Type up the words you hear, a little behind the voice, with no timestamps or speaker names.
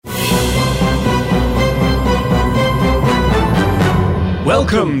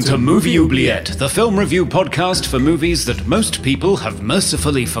Welcome to Movie Oubliette, the film review podcast for movies that most people have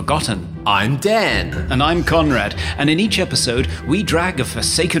mercifully forgotten. I'm Dan. And I'm Conrad, and in each episode, we drag a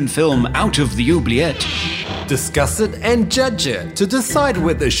forsaken film out of the oubliette, Discuss it and judge it to decide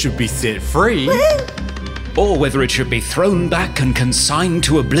whether it should be set free or whether it should be thrown back and consigned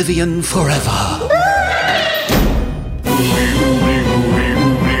to oblivion forever.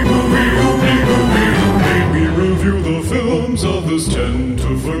 We review the films others tend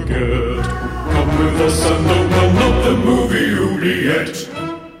to forget. Come with us and open up the Movie Oubliette.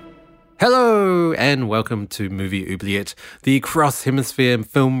 Hello and welcome to Movie Oubliette, the cross-hemisphere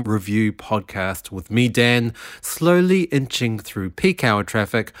film review podcast with me, Dan, slowly inching through peak hour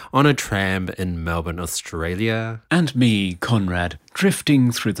traffic on a tram in Melbourne, Australia. And me, Conrad,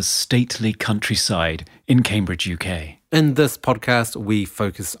 drifting through the stately countryside in Cambridge, UK. In this podcast, we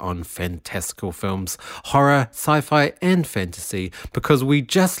focus on fantastical films, horror, sci-fi, and fantasy because we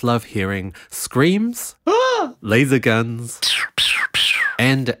just love hearing screams, laser guns,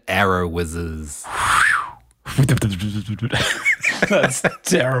 and arrow whizzes. That's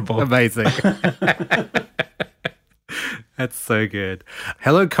terrible. Amazing. That's so good.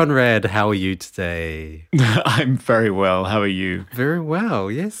 Hello, Conrad. How are you today? I'm very well. How are you? Very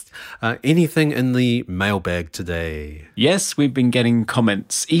well, yes. Anything in the mailbag today? Yes, we've been getting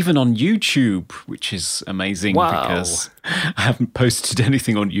comments, even on YouTube, which is amazing because I haven't posted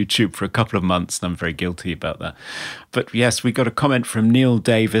anything on YouTube for a couple of months and I'm very guilty about that. But yes, we got a comment from Neil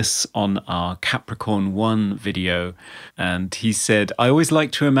Davis on our Capricorn 1 video, and he said, I always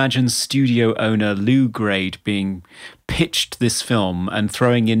like to imagine studio owner Lou Grade being pitched this film and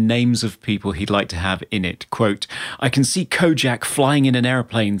throwing in names of people he'd like to have in it. Quote, I can see Kojak flying in an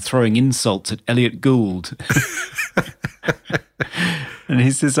airplane throwing insults at Elliot Gould. And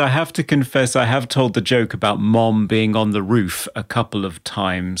he says, I have to confess I have told the joke about Mom being on the roof a couple of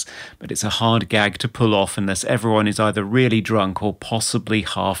times, but it's a hard gag to pull off unless everyone is either really drunk or possibly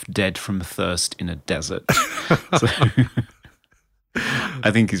half dead from thirst in a desert. So,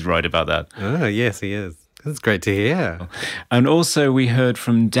 I think he's right about that. Oh, yes, he is. That's great to hear. And also we heard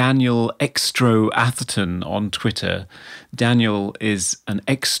from Daniel Extro Atherton on Twitter. Daniel is an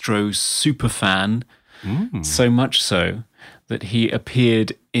Extro superfan, so much so that he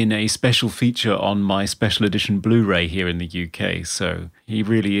appeared in a special feature on my special edition Blu-ray here in the UK. So he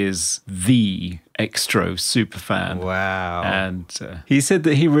really is the Extro superfan. Wow. And he said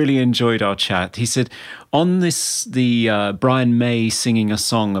that he really enjoyed our chat. He said, on the Brian May singing a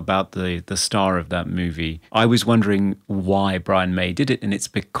song about the star of that movie, I was wondering why Brian May did it, and it's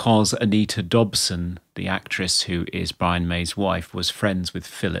because Anita Dobson, the actress who is Brian May's wife, was friends with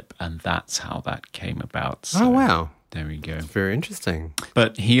Philip, and that's how that came about. So, oh, wow. There we go. Very interesting.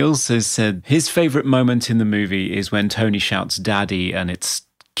 But he also said his favourite moment in the movie is when Tony shouts daddy and it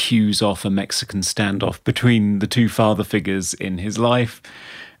cues off a Mexican standoff between the two father figures in his life.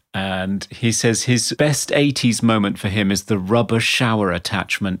 And he says his best 80s moment for him is the rubber shower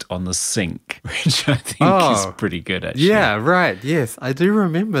attachment on the sink, which I think is pretty good, actually. Yeah, right. Yes, I do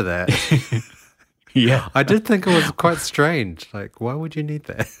remember that. Yeah. I did think it was quite strange. Like, why would you need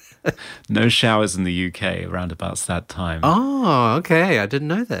that? No showers in the UK around about that time. Oh, okay. I didn't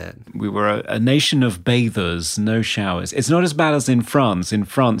know that. We were a nation of bathers, no showers. It's not as bad as in France. In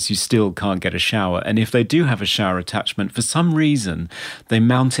France, you still can't get a shower. And if they do have a shower attachment, for some reason, they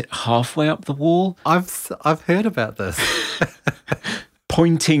mount it halfway up the wall. I've heard about this.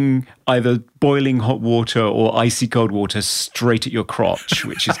 Pointing either boiling hot water or icy cold water straight at your crotch,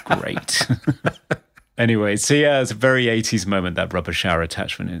 which is great. Anyway, so yeah, it's a very 80s moment, that rubber shower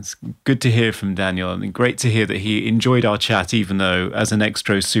attachment. It's good to hear from Daniel, and great to hear that he enjoyed our chat, even though as an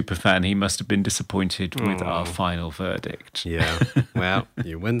Extro superfan, he must have been disappointed with our final verdict. Yeah, well,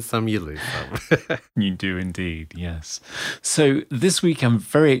 you win some, you lose some. You do indeed, yes. So this week, I'm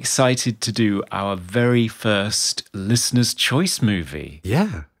very excited to do our very first Listener's Choice movie.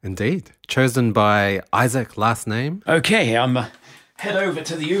 Yeah, indeed. Chosen by Isaac, last name. Okay, head over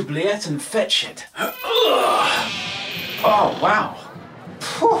to the oubliette and fetch it. Oh, wow.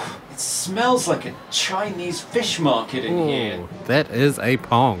 Whew. It smells like a Chinese fish market in here. That is a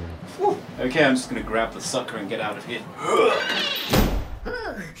pong. Whew. Okay, I'm just going to grab the sucker and get out of here.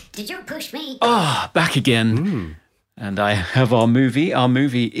 Did you push me? Back again. And I have our movie. Our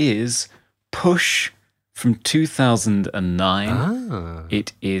movie is Push from 2009.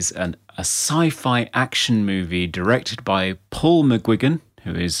 It is a sci-fi action movie directed by Paul McGuigan,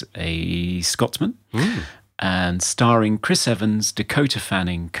 who is a Scotsman, and starring Chris Evans, Dakota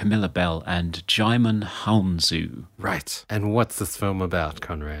Fanning, Camilla Bell, and Djimon Hounsou. Right. And what's this film about,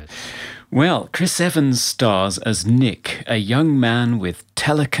 Conrad? Well, Chris Evans stars as Nick, a young man with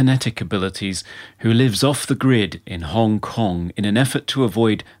telekinetic abilities who lives off the grid in Hong Kong in an effort to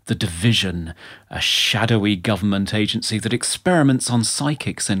avoid the Division, a shadowy government agency that experiments on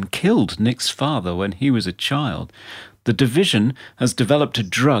psychics and killed Nick's father when he was a child. The Division has developed a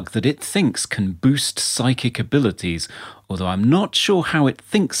drug that it thinks can boost psychic abilities, although I'm not sure how it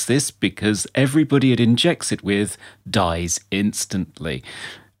thinks this because everybody it injects it with dies instantly.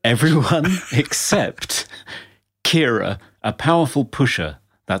 Everyone except Kira, a powerful pusher.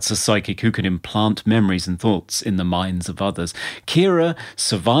 That's a psychic who can implant memories and thoughts in the minds of others. Kira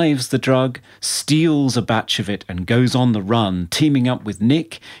survives the drug, steals a batch of it, and goes on the run, teaming up with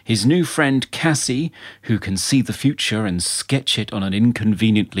Nick, his new friend Cassie, who can see the future and sketch it on an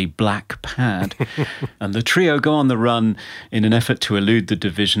inconveniently black pad. And the trio go on the run in an effort to elude the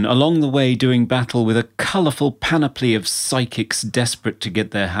Division, along the way doing battle with a colourful panoply of psychics desperate to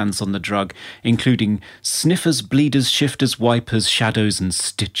get their hands on the drug, including sniffers, bleeders, shifters, wipers, shadows, and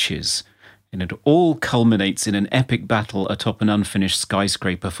stitches. And it all culminates in an epic battle atop an unfinished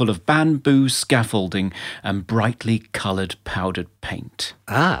skyscraper full of bamboo scaffolding and brightly coloured powdered paint.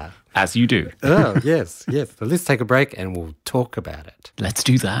 Ah. As you do. Oh, yes, yes. So let's take a break and we'll talk about it. Let's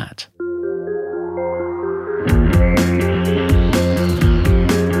do that.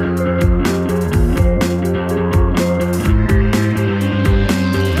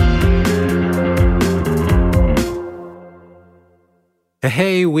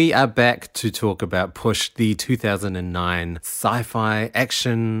 Hey, we are back to talk about Push, the 2009 sci-fi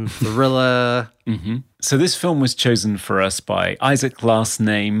action thriller. So this film was chosen for us by Isaac Last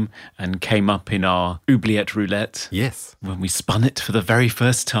Name and came up in our oubliette roulette. Yes. When we spun it for the very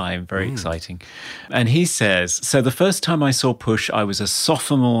first time. Very exciting. And he says, so the first time I saw Push, I was a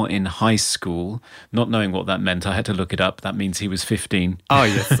sophomore in high school. Not knowing what that meant, I had to look it up. That means he was 15. Oh,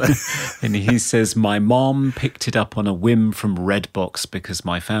 yes. And he says, my mom picked it up on a whim from Redbox because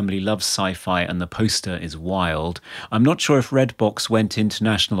my family loves sci-fi and the poster is wild. I'm not sure if Redbox went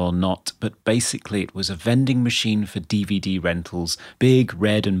international or not, but basically it was a vending machine for DVD rentals, big,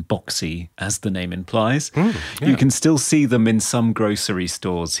 red and boxy, as the name implies. You can still see them in some grocery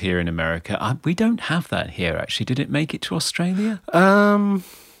stores here in America. We don't have that here, actually. Did it make it to Australia?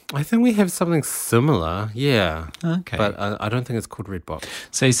 I think we have something similar, yeah. Okay. But I don't think it's called Redbox.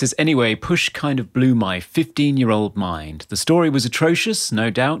 So he says, anyway, Push kind of blew my 15-year-old mind. The story was atrocious, no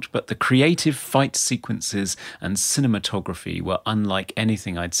doubt, but the creative fight sequences and cinematography were unlike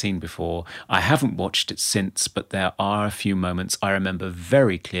anything I'd seen before. I haven't watched it since, but there are a few moments I remember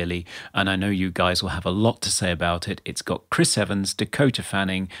very clearly, and I know you guys will have a lot to say about it. It's got Chris Evans, Dakota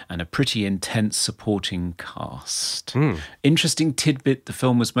Fanning, and a pretty intense supporting cast. Interesting tidbit, the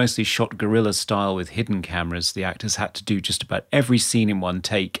film was mostly shot guerrilla style with hidden cameras. The actors had to do just about every scene in one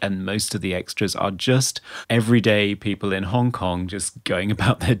take, and most of the extras are just everyday people in Hong Kong just going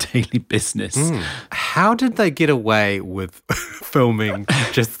about their daily business. How did they get away with filming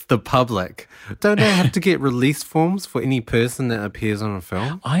just the public? Don't they have to get release forms for any person that appears on a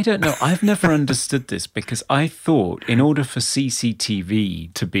film? I don't know. I've never understood this because I thought in order for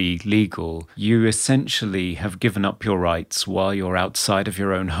CCTV to be legal, you essentially have given up your rights while you're outside of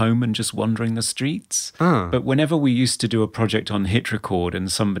your own home and just wandering the streets. But whenever we used to do a project on Hit Record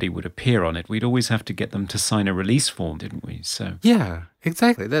and somebody would appear on it, we'd always have to get them to sign a release form, didn't we? So yeah.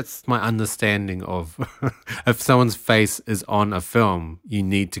 Exactly. That's my understanding of if someone's face is on a film, you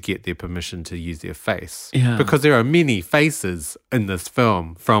need to get their permission to use their face. Yeah. Because there are many faces in this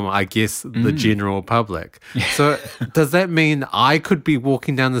film from, I guess, the general public. So does that mean I could be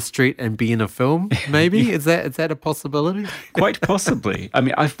walking down the street and be in a film, maybe? Is that a possibility? Quite possibly. I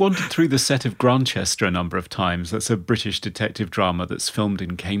mean, I've wandered through the set of Grantchester a number of times. That's a British detective drama that's filmed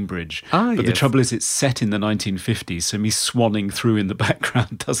in Cambridge. But the trouble is it's set in the 1950s, so me swanning through in the background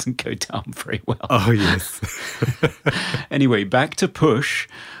doesn't go down very well. Oh, yes. Anyway, back to Push.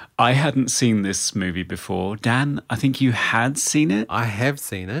 I hadn't seen this movie before. Dan, I think you had seen it. I have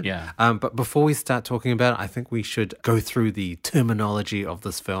seen it. Yeah. But before we start talking about it, I think we should go through the terminology of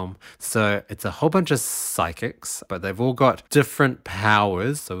this film. So it's a whole bunch of psychics, but they've all got different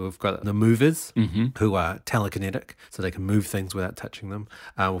powers. So we've got the movers, who are telekinetic, so they can move things without touching them.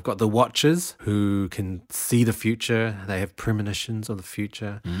 We've got the watchers, who can see the future. They have premonitions of the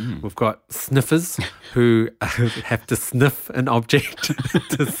future. We've got sniffers, who have to sniff an object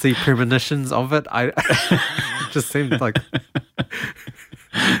to see premonitions of it. It just seems like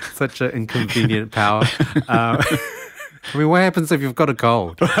such an inconvenient power. I mean, what happens if you've got a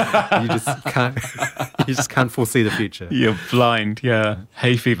cold? You just can't foresee the future. You're blind, yeah.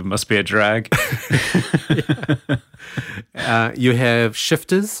 Hay fever must be a drag. You have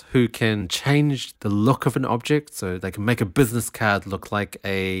shifters who can change the look of an object, so they can make a business card look like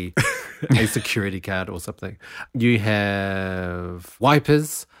a security card or something. You have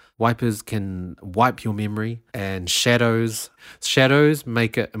wipers. Wipers can wipe your memory, and shadows. Shadows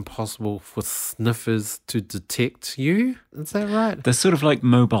make it impossible for sniffers to detect you. Is that right? They're sort of like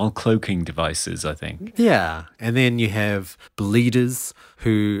mobile cloaking devices, I think. Yeah. And then you have bleeders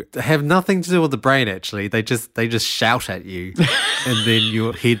who have nothing to do with the brain, actually. They just shout at you and then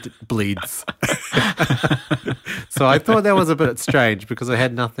your head bleeds. So I thought that was a bit strange because it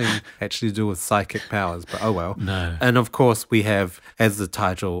had nothing actually to do with psychic powers, but oh well. No. And of course we have, as the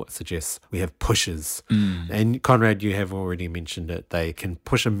title suggests, we have pushers. And Conrad, you have already mentioned it. They can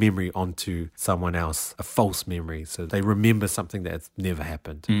push a memory onto someone else, a false memory. So they remember something that's never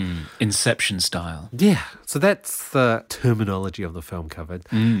happened. Inception style. Yeah. So that's the terminology of the film covered.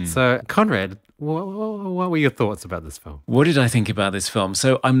 So Conrad, what were your thoughts about this film? What did I think about this film?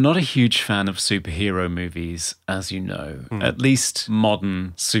 So I'm not a huge fan of superhero movies, as you know, at least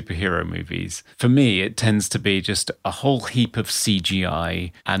modern superhero movies. For me, it tends to be just a whole heap of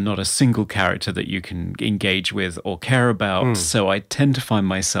CGI and not a single character that you can engage with or care about. So I tend to find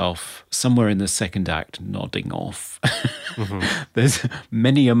myself somewhere in the second act nodding off. There's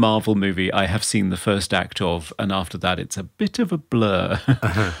many a Marvel movie I have seen the first act of, and after that it's a bit of a blur.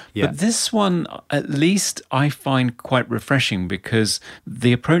 Yeah. But this one, at least I find quite refreshing because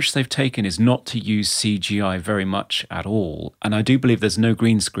the approach they've taken is not to use CGI very much at all. And I do believe there's no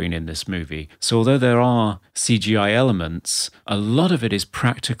green screen in this movie. So although there are CGI elements, a lot of it is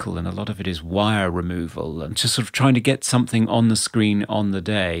practical and a lot of it is wire removal and just sort of trying to get something on the screen on the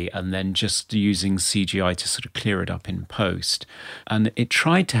day and then just using CGI to sort of clear it up in post. And it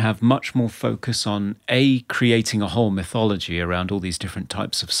tried to have much more focus on A, creating a whole mythology around all these different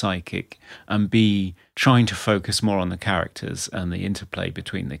types of psychic, and B, trying to focus more on the characters and the interplay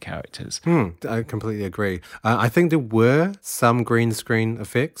between the characters. I completely agree. I think there were some green screen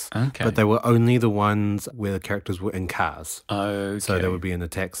effects, but they were only the ones where the characters were in cars. Okay. So they would be in a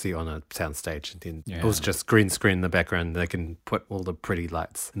taxi on a soundstage, and then it was just green screen in the background. They can put all the pretty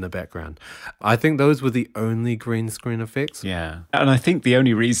lights in the background. I think those were the only green screen effects. Yeah. And I think the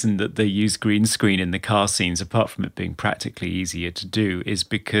only reason that they use green screen in the car scenes, apart from it being practically easier to do, is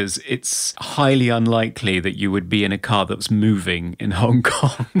because it's highly unlikely that you would be in a car that was moving in Hong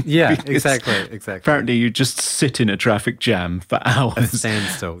Kong. Yeah, exactly. Apparently you just sit in a traffic jam for hours. A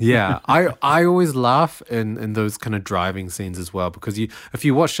standstill. Yeah. I always laugh in those kind of driving scenes as well, because if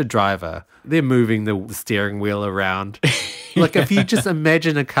you watch the driver, they're moving the steering wheel around. Like if you just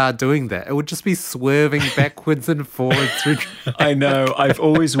imagine a car doing that, it would just be swerving backwards and forwards through. I know. I've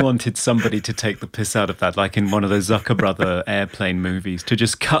always wanted somebody to take the piss out of that, like in one of those Zucker Brother airplane movies, to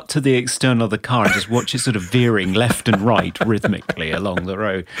just cut to the external of the car and just watch it sort of veering left and right rhythmically along the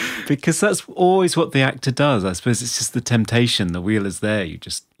road. Because that's always what the actor does. I suppose it's just the temptation. The wheel is there. You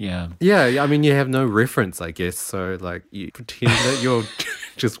just, yeah. Yeah, I mean, you have no reference, I guess. So, like, you pretend that you're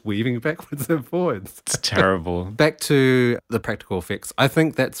just weaving backwards and forwards. It's terrible. Back to the practical effects. I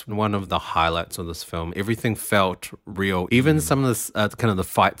think that's one of the highlights of this film. Everything felt real. Even some of the kind of the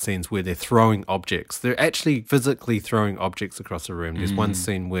fight scenes where they're throwing objects. They're actually physically throwing objects across the room. There's one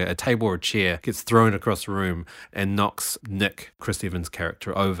scene where a table or a chair gets thrown across the room and knocks Nick, Chris Evans'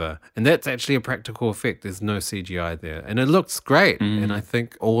 character, over. And that's actually a practical effect. There's no CGI there. And it looks great. And I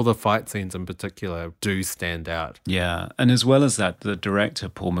think all the fight scenes in particular do stand out. Yeah. And as well as that, the director,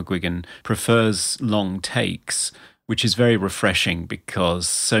 Paul McGuigan, prefers long takes, which is very refreshing because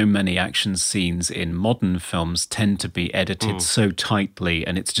so many action scenes in modern films tend to be edited so tightly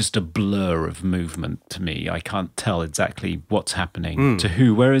and it's just a blur of movement to me. I can't tell exactly what's happening to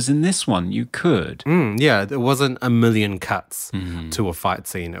who, whereas in this one you could. Yeah, there wasn't a million cuts to a fight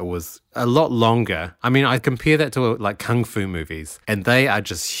scene. It was a lot longer. I mean, I compare that to like kung fu movies, and they are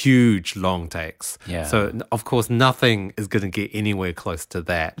just huge long takes. Yeah. So, of course, nothing is going to get anywhere close to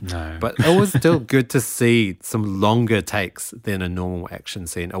that. No. But it was still good to see some longer takes than a normal action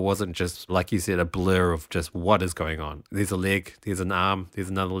scene. It wasn't just, like you said, a blur of just what is going on. There's a leg, there's an arm, there's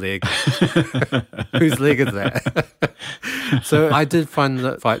another leg. Whose leg is that? So I did find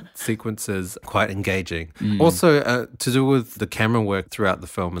the fight sequences quite engaging. Also, to do with the camera work throughout the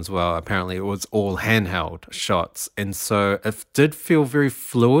film as well, apparently it was all handheld shots. And so it did feel very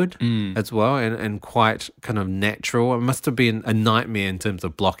fluid as well and quite kind of natural. It must have been a nightmare in terms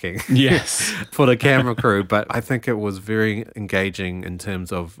of blocking Yes. for the camera crew. But I think think it was very engaging in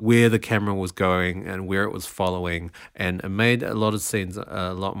terms of where the camera was going and where it was following, and it made a lot of scenes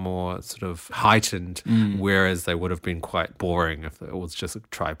a lot more sort of heightened, whereas they would have been quite boring if it was just a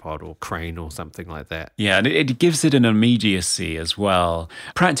tripod or crane or something like that. Yeah, and it gives it an immediacy as well.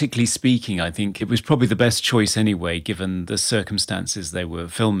 Practically speaking, I think it was probably the best choice anyway, given the circumstances they were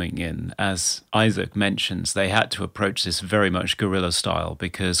filming in. As Isaac mentions, they had to approach this very much guerrilla style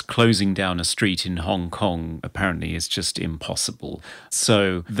because closing down a street in Hong Kong apparently is just impossible.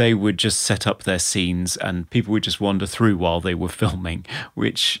 So they would just set up their scenes and people would just wander through while they were filming,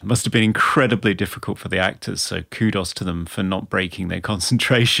 which must have been incredibly difficult for the actors. So kudos to them for not breaking their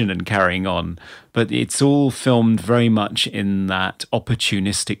concentration and carrying on. But it's all filmed very much in that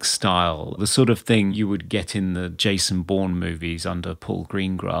opportunistic style, the sort of thing you would get in the Jason Bourne movies under Paul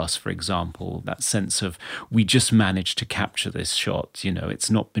Greengrass, for example, that sense of we just managed to capture this shot, you know, it's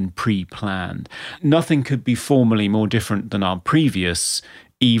not been pre-planned. Nothing could be formally more different than our previous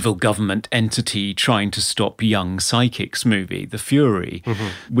evil government entity trying to stop young psychics movie, The Fury.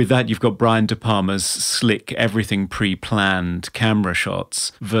 With that, you've got Brian De Palma's slick, everything pre-planned camera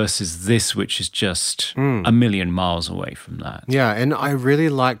shots versus this, which is just a million miles away from that. Yeah, and I really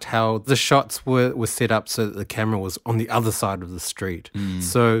liked how the shots were set up so that the camera was on the other side of the street.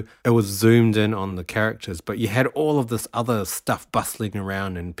 So it was zoomed in on the characters, but you had all of this other stuff bustling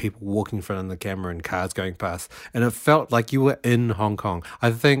around and people walking in front of the camera and cars going past, and it felt like you were in Hong Kong.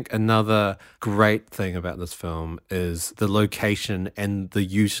 I think another great thing about this film is the location and the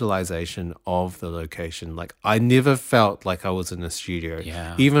utilization of the location. Like, I never felt like I was in a studio.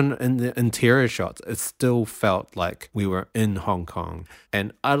 Yeah. Even in the interior shots, it still felt like we were in Hong Kong.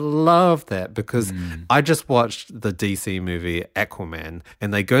 And I love that because I just watched the DC movie Aquaman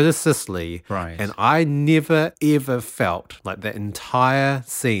and they go to Sicily. Right. And I never, ever felt like that entire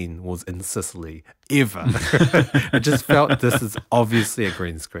scene was in Sicily. Ever. I just felt this is obviously a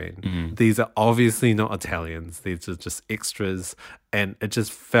green screen. These are obviously not Italians. These are just extras. And it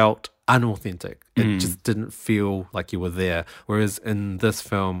just felt unauthentic. It just didn't feel like you were there. Whereas in this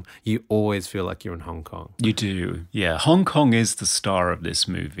film, you always feel like you're in Hong Kong. You do. Yeah. Hong Kong is the star of this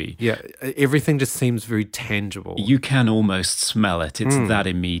movie. Yeah. Everything just seems very tangible. You can almost smell it. It's that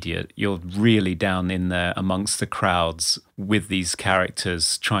immediate. You're really down in there amongst the crowds with these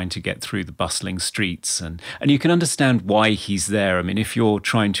characters trying to get through the bustling streets. And you can understand why he's there. I mean, if you're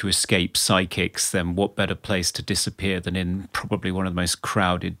trying to escape psychics, then what better place to disappear than in probably one of the most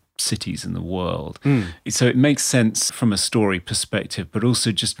crowded cities in the world. So it makes sense from a story perspective, but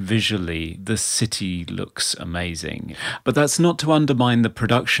also just visually, the city looks amazing. But that's not to undermine the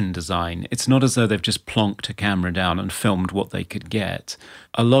production design. It's not as though they've just plonked a camera down and filmed what they could get.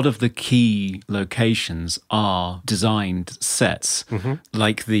 A lot of the key locations are designed sets,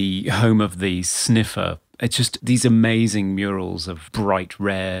 like the home of the sniffer. It's just these amazing murals of bright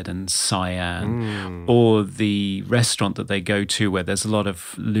red and cyan, or the restaurant that they go to where there's a lot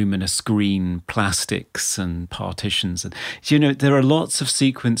of luminous green plastics and partitions. And, you know, there are lots of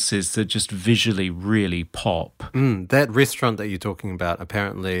sequences that just visually really pop. That restaurant that you're talking about,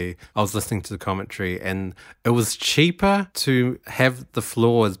 apparently, I was listening to the commentary and it was cheaper to have the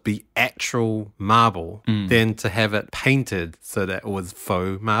floors be actual marble than to have it painted so that it was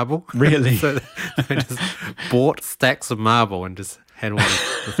faux marble. Really? So they just bought stacks of marble and just had one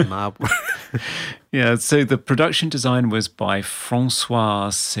with marble. Yeah, so the production design was by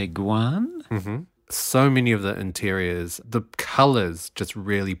Francois Seguin. So many of the interiors, the colors just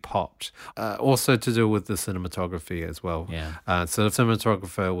really popped. Also to do with the cinematography as well. Yeah. So the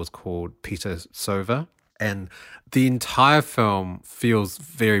cinematographer was called Peter Sova. And the entire film feels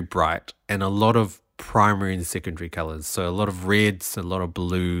very bright and a lot of primary and secondary colors. So a lot of reds, a lot of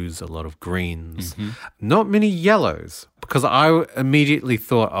blues, a lot of greens, not many yellows. Because I immediately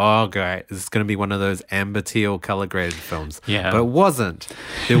thought, oh, great, this is going to be one of those amber teal color graded films. Yeah. But it wasn't.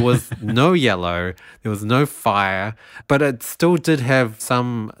 There was no yellow, there was no fire, but it still did have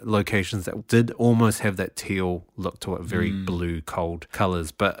some locations that did almost have that teal look to it, very blue, cold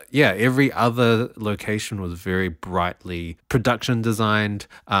colors. But yeah, every other location was very brightly production designed.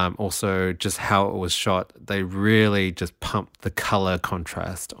 Also, just how it was shot, they really just pumped the color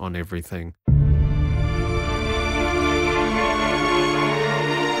contrast on everything.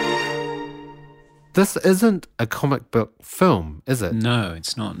 This isn't a comic book film, is it? No,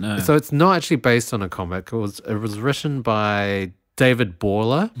 it's not, no. So it's not actually based on a comic. It was written by David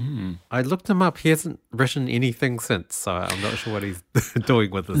Borler. I looked him up. He hasn't written anything since, so I'm not sure what he's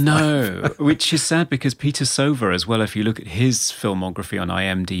doing with this. No, which is sad because Peter Sova as well, if you look at his filmography on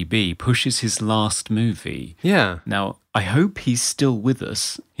IMDb, pushes his last movie. Yeah. Now, I hope he's still with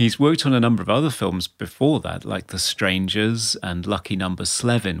us. He's worked on a number of other films before that, like The Strangers and Lucky Number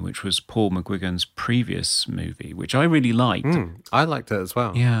Slevin, which was Paul McGuigan's previous movie, which I really liked. I liked it as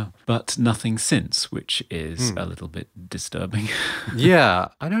well. Yeah, but nothing since, which is a little bit disturbing. Yeah,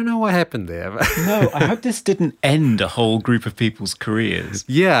 I don't know what happened there. No, I hope this didn't end a whole group of people's careers.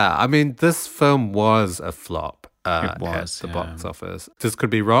 Yeah, I mean, this film was a flop. It was, at the box office. This could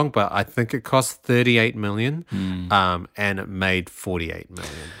be wrong, but I think it cost 38 million and it made 48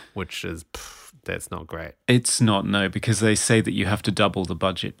 million, which is, that's not great. It's not, no, because they say that you have to double the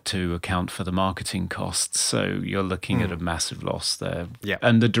budget to account for the marketing costs. So you're looking at a massive loss there. Yeah.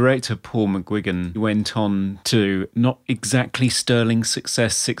 And the director, Paul McGuigan, went on to not exactly sterling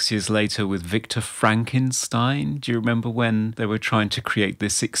success 6 years later with Victor Frankenstein. Do you remember when they were trying to create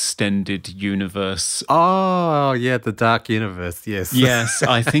this extended universe? Oh, yeah, the Dark Universe, yes. Yes,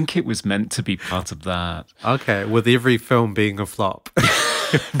 I think it was meant to be part of that. Okay, with every film being a flop.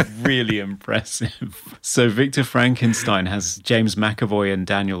 Really impressive. So Victor Frankenstein has James McAvoy and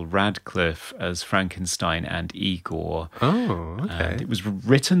Daniel Radcliffe as Frankenstein and Igor. Oh, okay. And it was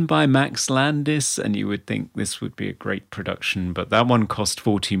written by Max Landis, and you would think this would be a great production, but that one cost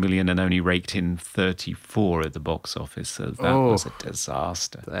 40 million and only raked in 34 at the box office, so that was a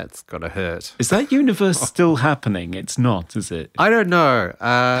disaster. That's gotta hurt. Is that universe still happening? It's not, is it? I don't know.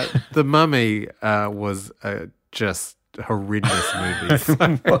 The Mummy was just horrendous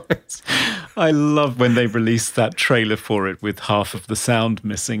movie. I love when they released that trailer for it with half of the sound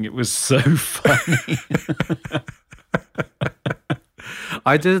missing. It was so funny.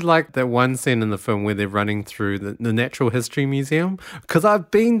 I did like that one scene in the film where they're running through the Natural History Museum, because I've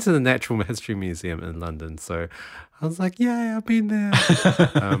been to the Natural History Museum in London, so I was like, yeah, I've been there.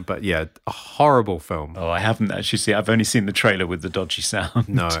 But yeah, a horrible film. Oh, I haven't actually seen it. I've only seen the trailer with the dodgy sound.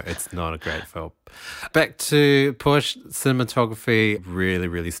 No, it's not a great film. Back to Push, cinematography really,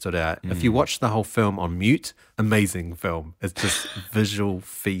 really stood out. If you watch the whole film on mute, amazing film. It's just visual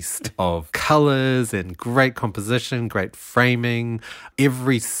feast of colors and great composition, great framing.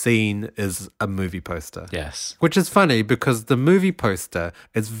 Every scene is a movie poster. Yes. Which is funny because the movie poster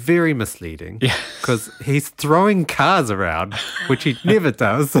is very misleading because he's throwing cars around, which he never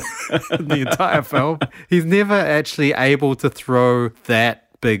does in the entire film. He's never actually able to throw that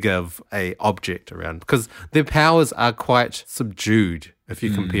big of a object around because their powers are quite subdued if you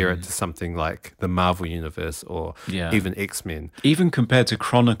compare it to something like the Marvel Universe or even X-Men. Even compared to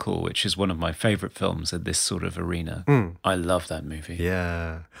Chronicle, which is one of my favorite films in this sort of arena. I love that movie.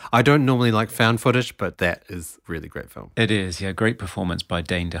 Yeah. I don't normally like found footage, but that is a really great film. It is, yeah. Great performance by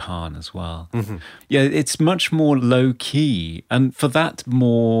Dane DeHaan as well. Yeah, it's much more low-key. And for that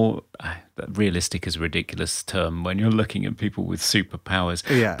more... realistic is a ridiculous term when you're looking at people with superpowers.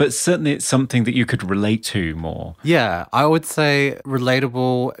 Yeah. But certainly it's something that you could relate to more. Yeah, I would say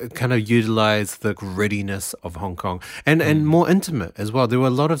relatable, kind of utilize the grittiness of Hong Kong and more intimate as well. There were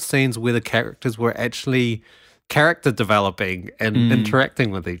a lot of scenes where the characters were actually character developing and interacting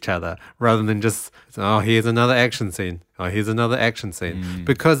with each other rather than just, oh, here's another action scene. Oh, here's another action scene.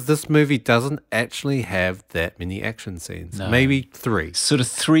 Because this movie doesn't actually have that many action scenes. No. Maybe 3. Sort of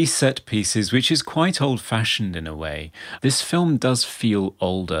 3 set pieces, which is quite old-fashioned in a way. This film does feel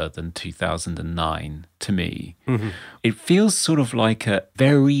older than 2009 to me. It feels sort of like a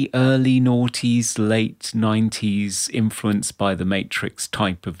very early noughties, late 90s influenced by the Matrix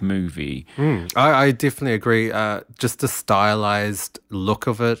type of movie. I definitely agree. Just the stylized look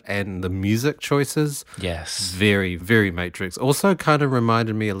of it and the music choices. Yes. Very, very Matrix. Also kind of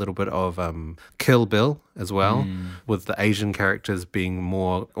reminded me a little bit of Kill Bill as well, with the Asian characters being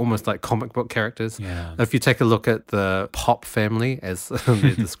more almost like comic book characters. Yeah. If you take a look at the Pop family, as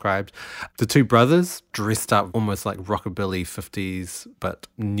they're described, the 2 brothers dressed up almost like rockabilly 50s, but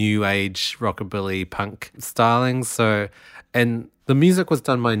new age rockabilly punk styling. So, and the music was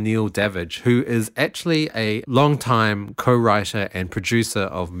done by Neil Davidge, who is actually a longtime co-writer and producer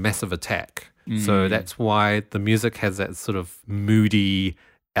of Massive Attack. So that's why the music has that sort of moody,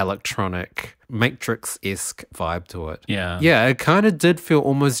 electronic, Matrix-esque vibe to it. Yeah, it kind of did feel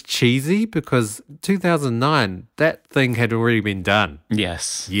almost cheesy because 2009, that thing had already been done.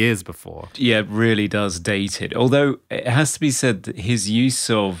 Yes. Years before. Yeah, it really does date it. Although it has to be said that his use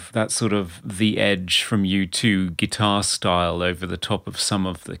of that sort of The Edge from U2 guitar style over the top of some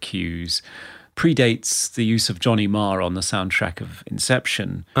of the cues predates the use of Johnny Marr on the soundtrack of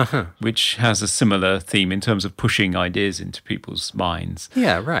Inception, which has a similar theme in terms of pushing ideas into people's minds.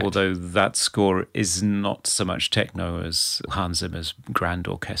 Yeah, right. Although that score is not so much techno as Hans Zimmer's grand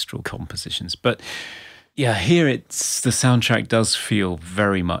orchestral compositions. But Yeah, here the soundtrack does feel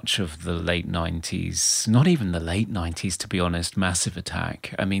very much of the late 90s, not even the late 90s, to be honest, Massive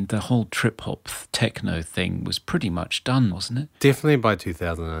Attack. I mean, the whole trip-hop techno thing was pretty much done, wasn't it? Definitely by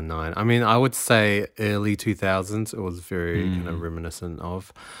 2009. I mean, I would say early 2000s, it was very kind of reminiscent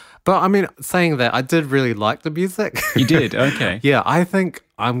of. But I mean, saying that, I did really like the music. You did? Okay. Yeah, I think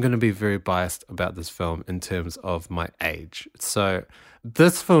I'm going to be very biased about this film in terms of my age. So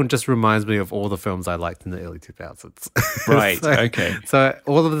this film just reminds me of all the films I liked in the early 2000s. Right, okay. So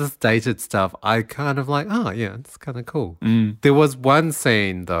all of this dated stuff, I kind of like, oh, yeah, it's kind of cool. There was one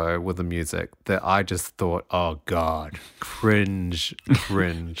scene, though, with the music that I just thought, oh, God, cringe.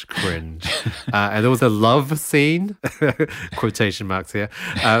 And there was a love scene, quotation marks here,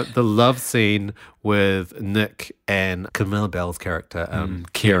 the love scene with Nick and Camilla Bell's character,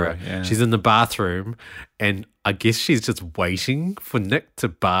 Kira. Yeah. She's in the bathroom, and I guess she's just waiting for Nick to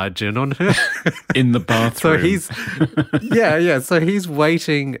barge in on her. In the bathroom. So he's, so he's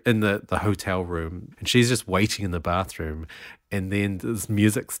waiting in the hotel room, and she's just waiting in the bathroom. And then this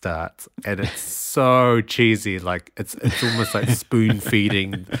music starts, and it's so cheesy. Like, it's almost like spoon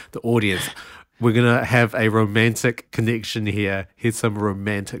feeding the audience. We're going to have a romantic connection here. Here's some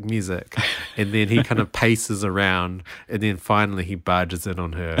romantic music. And then he kind of paces around, and then finally he barges in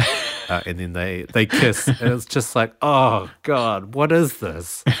on her. And then they kiss. And it's just like, oh, God, what is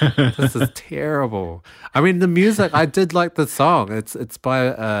this? This is terrible. I mean, the music, I did like the song. It's by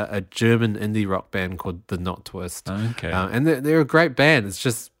a German indie rock band called The Not Twist. Okay. And they're a great band. It's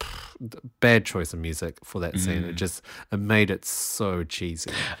just bad choice of music for that scene. It made it so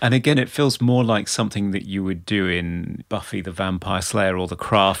cheesy. And again, it feels more like something that you would do in Buffy the Vampire Slayer or The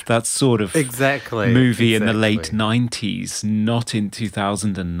Craft, that sort of movie in the late 90s, not in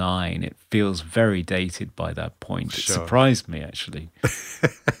 2009. It feels very dated by that point. It surprised me, actually.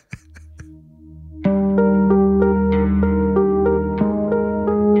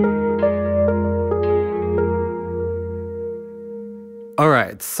 All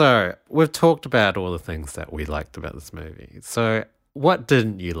right, so we've talked about all the things that we liked about this movie. So what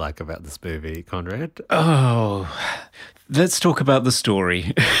didn't you like about this movie, Conrad? Oh, let's talk about the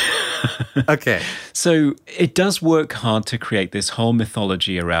story. Okay. So it does work hard to create this whole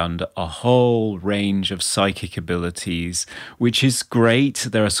mythology around a whole range of psychic abilities, which is great.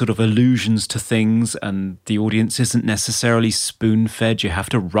 There are sort of allusions to things, and the audience isn't necessarily spoon-fed. You have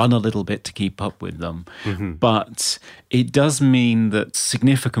to run a little bit to keep up with them. But it does mean that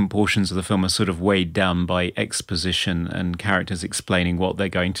significant portions of the film are sort of weighed down by exposition and characters explaining what they're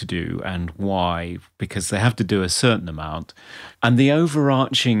going to do and why, because they have to do a certain amount. And the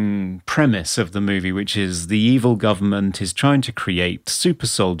overarching premise of the movie, which is the evil government is trying to create super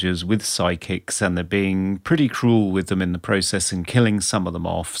soldiers with psychics, and they're being pretty cruel with them in the process and killing some of them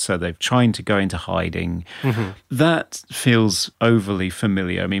off. So they're trying to go into hiding. That feels overly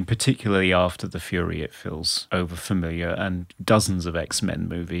familiar. I mean, particularly after The Fury, it feels over familiar, and dozens of X-Men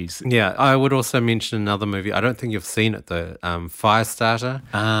movies. Yeah, I would also mention another movie. I don't think you've seen it though. Firestarter.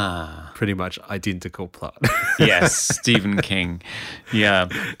 Pretty much identical plot. Yes, Stephen King. Yeah.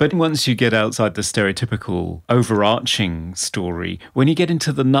 But once you get outside the stereotypical overarching story, when you get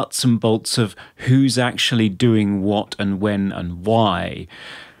into the nuts and bolts of who's actually doing what and when and why,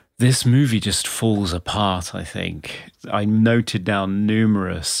 this movie just falls apart, I think. I noted down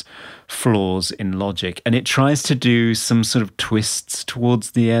numerous flaws in logic, and it tries to do some sort of twists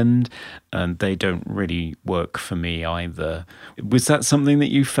towards the end, and they don't really work for me either. Was that something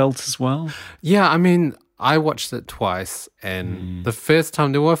that you felt as well? Yeah, I mean, I watched it twice, and the first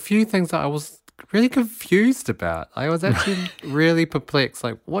time there were a few things that I was really confused about. I was actually really perplexed,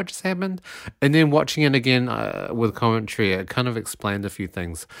 like, what just happened? And then watching it again with commentary, it kind of explained a few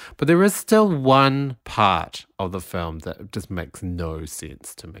things. But there is still one part of the film that just makes no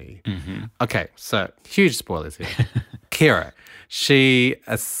sense to me. Okay, so huge spoilers here. Kira, she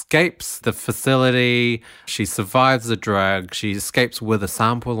escapes the facility. She survives the drug. She escapes with a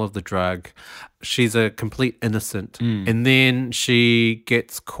sample of the drug. She's a complete innocent. And then she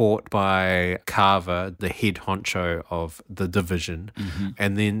gets caught by Carver, the head honcho of the division.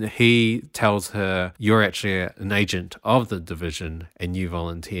 And then he tells her, you're actually an agent of the division and you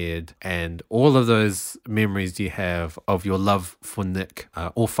volunteered. And all of those memories you have of your love for Nick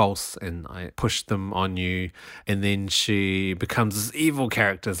are all false, and I pushed them on you. And then she becomes this evil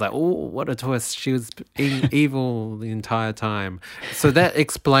character. It's like, oh, what a twist. She was being evil the entire time. So that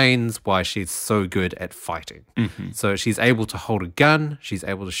explains why she's so good at fighting. So she's able to hold a gun, she's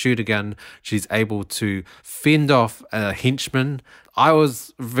able to shoot a gun, she's able to fend off a henchman. I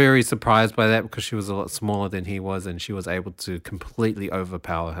was very surprised by that because she was a lot smaller than he was and she was able to completely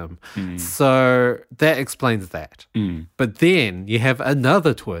overpower him. So that explains that. But then you have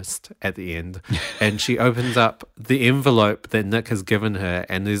another twist at the end and she opens up the envelope that Nick has given her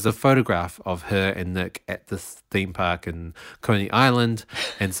and there's a photograph of her and Nick at this theme park in Coney Island.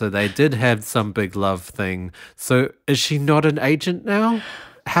 And so they did have some big love thing. So is she not an agent now?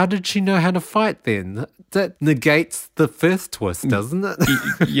 How did she know how to fight then? That negates the first twist, doesn't it?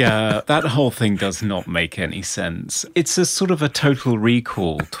 Yeah, that whole thing does not make any sense. It's a sort of a Total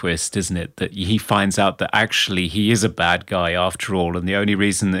Recall twist, isn't it? That he finds out that actually he is a bad guy after all, and the only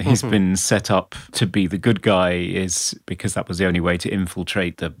reason that he's been set up to be the good guy is because that was the only way to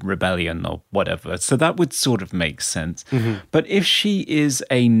infiltrate the rebellion or whatever. So that would sort of make sense. But if she is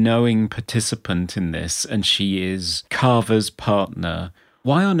a knowing participant in this and she is Carver's partner,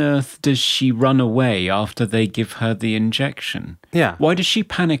 why on earth does she run away after they give her the injection? Yeah. Why does she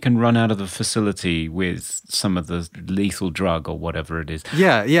panic and run out of the facility with some of the lethal drug or whatever it is?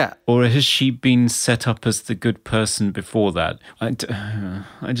 Yeah. Or has she been set up as the good person before that? I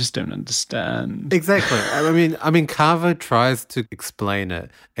just don't understand. Exactly. I mean, Carver tries to explain it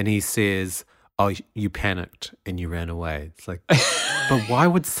and he says, oh, you panicked and you ran away. It's like, but why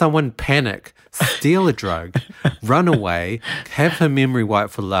would someone panic, steal a drug, run away, have her memory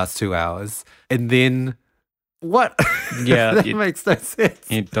wiped for the last 2 hours, and then what? Yeah. That makes no sense.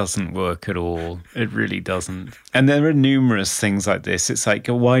 It doesn't work at all. It really doesn't. And there are numerous things like this. It's like,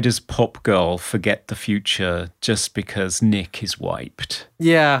 why does Pop Girl forget the future just because Nick is wiped?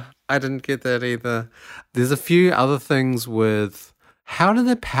 Yeah, I didn't get that either. There's a few other things with how do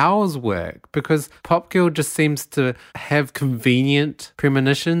their powers work? Because Pop Girl just seems to have convenient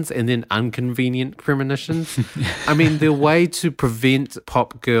premonitions and then inconvenient premonitions. I mean, the way to prevent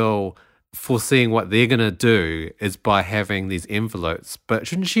Pop Girl foreseeing what they're going to do is by having these envelopes. But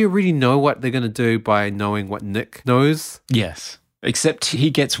shouldn't she already know what they're going to do by knowing what Nick knows? Yes. Except he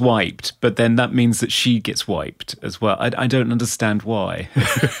gets wiped, but then that means that she gets wiped as well. I don't understand why.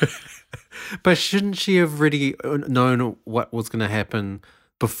 But shouldn't she have already known what was going to happen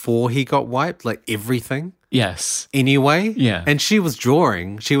before he got wiped? Like everything? Yes. Anyway? Yeah. And she was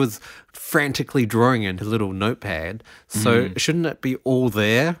drawing. She was frantically drawing in her little notepad. So shouldn't it be all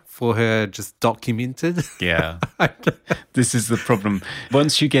there for her just documented? Yeah. This is the problem.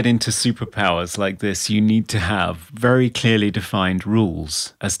 Once you get into superpowers like this, you need to have very clearly defined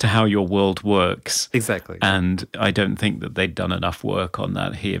rules as to how your world works. Exactly. And I don't think that they'd done enough work on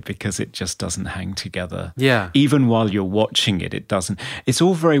that here because it just doesn't hang together. Yeah. Even while you're watching it, it doesn't. It's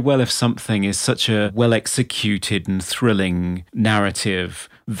all very well if something is such a well-executed and thrilling narrative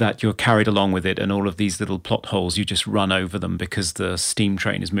that you're carried along with it and all of these little plot holes, you just run over them because the steam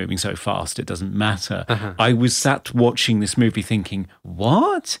train is moving so fast, it doesn't matter. I was sat watching this movie thinking,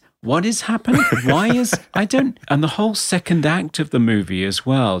 what? What is happening? Why is... And the whole second act of the movie as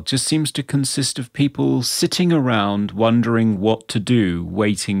well just seems to consist of people sitting around wondering what to do,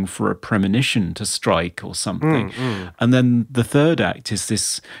 waiting for a premonition to strike or something. And then the third act is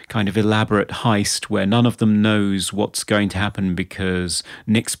this kind of elaborate heist where none of them knows what's going to happen because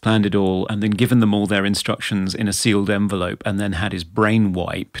Nick's planned it all and then given them all their instructions in a sealed envelope and then had his brain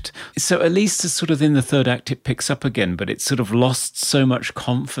wiped. So at least sort of in the third act it picks up again, but it sort of lost so much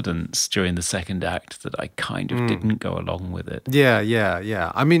confidence during the second act that I kind of didn't go along with it.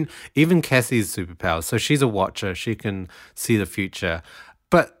 Yeah. I mean, even Cassie's superpower. So she's a watcher. She can see the future.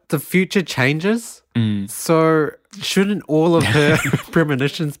 But the future changes. So shouldn't all of her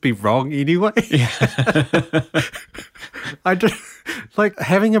premonitions be wrong anyway? I just like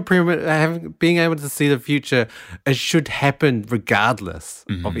being able to see the future. It should happen regardless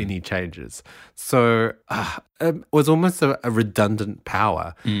of any changes. So it was almost a redundant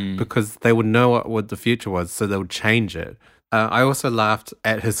power because they would know what the future was, so they would change it. I also laughed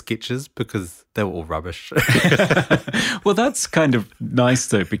at her sketches because they were all rubbish. Well, that's kind of nice,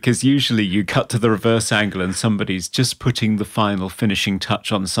 though, because usually you cut to the reverse angle and somebody's just putting the final finishing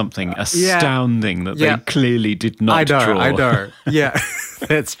touch on something astounding that they clearly did not draw. I know. Yeah,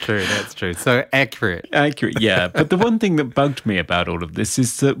 that's true. So accurate. Yeah. But the one thing that bugged me about all of this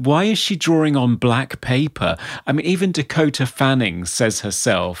is that why is she drawing on black paper? I mean, even Dakota Fanning says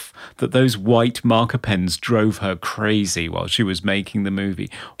herself that those white marker pens drove her crazy while she was making the movie.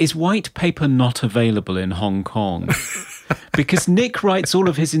 Is white paper not available in Hong Kong? because Nick writes all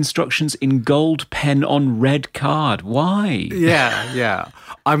of his instructions in gold pen on red card. Why? Yeah.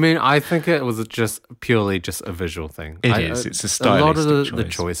 I mean, I think it was just purely just a visual thing. It is. It's a stylistic A lot of choice. the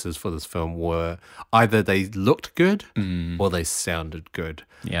choices for this film were either they looked good or they sounded good.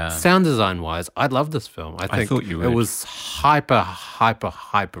 Yeah. Sound design wise, I love this film. I think thought you would. it was hyper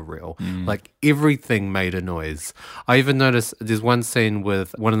real. Like everything made a noise. I even noticed there's one scene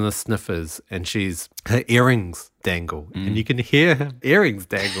with one of the sniffers and her earrings dangle and you can hear her earrings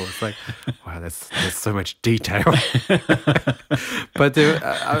dangle. It's like, wow, there's so much detail. But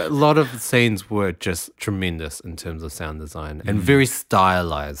a lot of the scenes were just tremendous in terms of sound design and very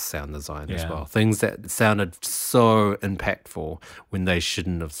stylized sound design as well. Things that sounded so impactful when they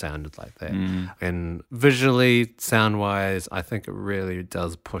shouldn't have sounded like that. And visually, sound-wise, I think it really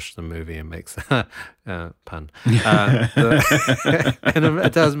does push the movie and makes pun. And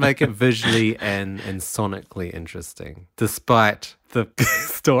it does make it visually and sonically interesting, despite the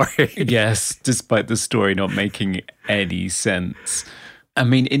story. Yes, despite the story not making any sense. I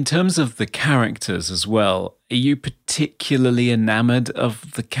mean, in terms of the characters as well, are you particularly enamored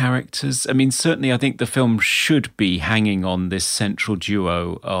of the characters? I mean, certainly I think the film should be hanging on this central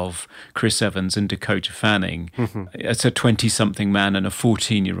duo of Chris Evans and Dakota Fanning. It's a 20-something man and a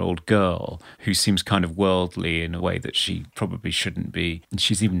 14-year-old girl who seems kind of worldly in a way that she probably shouldn't be. And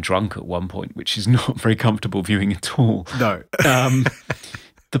she's even drunk at one point, which is not very comfortable viewing at all. No.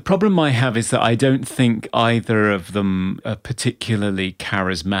 The problem I have is that I don't think either of them are particularly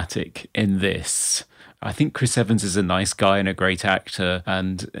charismatic in this. I think Chris Evans is a nice guy and a great actor.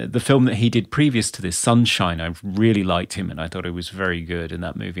 And the film that he did previous to this, Sunshine, I really liked him and I thought he was very good in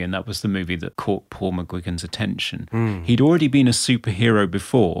that movie. And that was the movie that caught Paul McGuigan's attention. He'd already been a superhero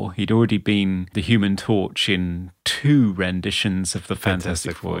before. He'd already been the Human Torch in 2 renditions of the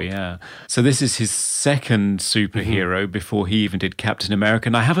Fantastic Four. Yeah. So this is his second superhero before he even did Captain America.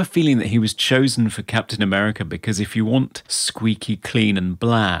 And I have a feeling that he was chosen for Captain America because if you want squeaky clean and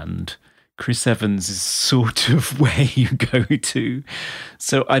bland, Chris Evans is sort of where you go to.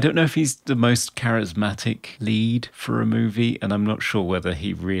 So I don't know if he's the most charismatic lead for a movie, and I'm not sure whether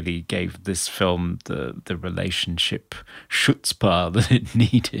he really gave this film the relationship chutzpah that it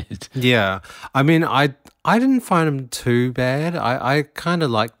needed. Yeah. I mean, I didn't find him too bad. I kind of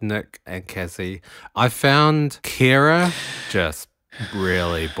liked Nick and Cassie. I found Kira just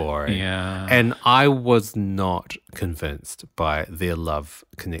really boring. Yeah. And I was not convinced by their love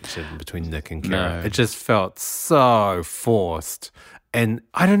connection between Nick and Kira. No. It just felt so forced. And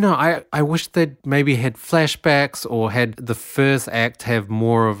I don't know, I wish they'd maybe had flashbacks or had the first act have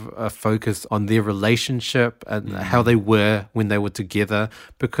more of a focus on their relationship and how they were when they were together,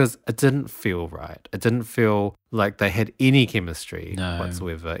 because it didn't feel right. It didn't feel like they had any chemistry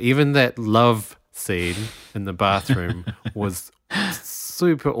whatsoever. Even that love scene in the bathroom was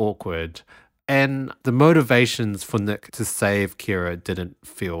super awkward. And the motivations for Nick to save Kira didn't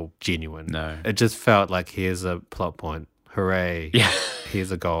feel genuine. No. It just felt like here's a plot point. Hooray. Yeah.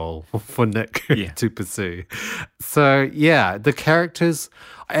 Here's a goal for Nick to pursue. So, yeah, the characters,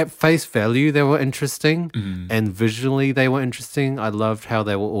 at face value, they were interesting. And visually, they were interesting. I loved how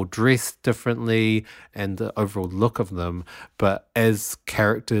they were all dressed differently and the overall look of them. But as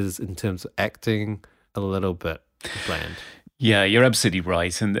characters, in terms of acting, a little bit bland. Yeah, you're absolutely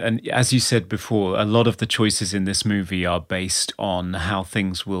right. And as you said before, a lot of the choices in this movie are based on how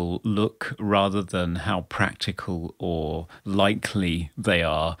things will look rather than how practical or likely they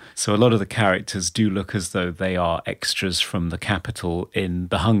are. So a lot of the characters do look as though they are extras from the Capitol in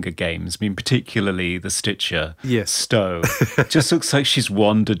the Hunger Games. I mean, particularly the Stitcher, Stowe. Just looks like she's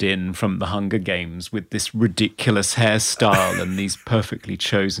wandered in from the Hunger Games with this ridiculous hairstyle and these perfectly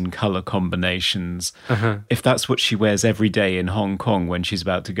chosen color combinations. If that's what she wears every day in Hong Kong when she's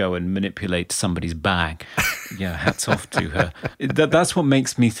about to go and manipulate somebody's bag, yeah, hats off to her. That's what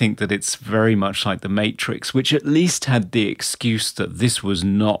makes me think that it's very much like The Matrix, which at least had the excuse that this was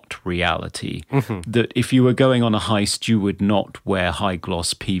not reality. That if you were going on a heist, you would not wear high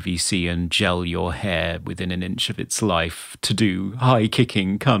gloss PVC and gel your hair within an inch of its life to do high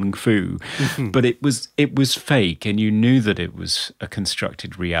kicking kung fu. But it was fake, and you knew that it was a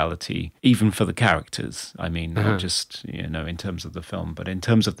constructed reality, even for the characters. I mean, not just, in terms of the film, but in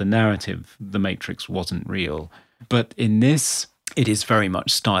terms of the narrative, The Matrix wasn't real. But in this, it is very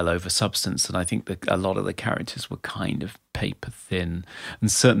much style over substance, and I think that a lot of the characters were kind of paper thin.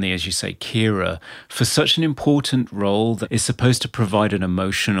 And certainly, as you say, Kira, for such an important role that is supposed to provide an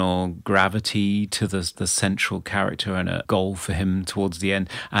emotional gravity to the central character and a goal for him towards the end,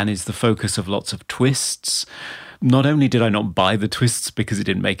 and is the focus of lots of twists, not only did I not buy the twists because it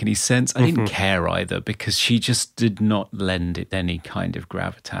didn't make any sense, I didn't care either because she just did not lend it any kind of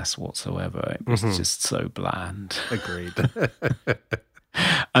gravitas whatsoever. It was just so bland. Agreed.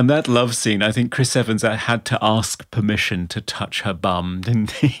 And that love scene, I think Chris Evans had to ask permission to touch her bum,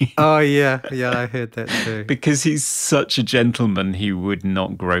 didn't he? Oh, yeah. Yeah, I heard that too. Because he's such a gentleman, he would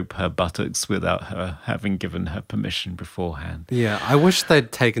not grope her buttocks without her having given her permission beforehand. Yeah, I wish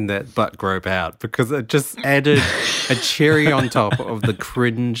they'd taken that butt grope out because it just added a cherry on top of the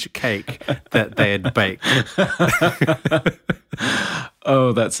cringe cake that they had baked.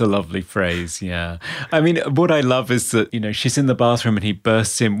 Oh, that's a lovely phrase, yeah. I mean, what I love is that, she's in the bathroom and he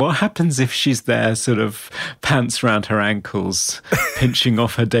bursts in. What happens if she's there sort of pants around her ankles, pinching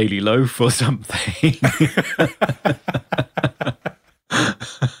off her daily loaf or something?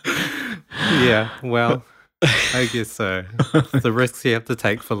 Yeah, well, I guess so. It's the risks you have to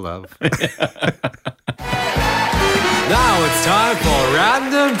take for love. Now it's time for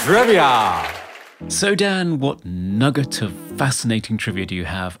Random Trivia. So, Dan, what nugget of fascinating trivia do you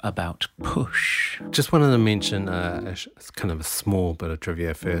have about Push? Just wanted to mention it's kind of a small bit of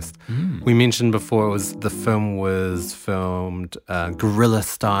trivia first. We mentioned before the film was filmed guerrilla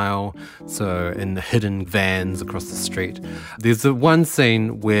style, so in hidden vans across the street. There's the one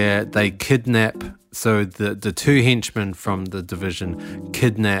scene where they kidnap, so the two henchmen from the division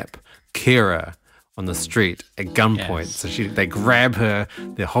kidnap Kira on the street at gunpoint. Yes. So they grab her,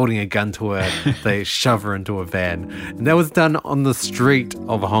 they're holding a gun to her, they shove her into a van. And that was done on the street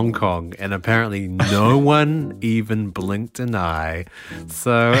of Hong Kong, and apparently no one even blinked an eye.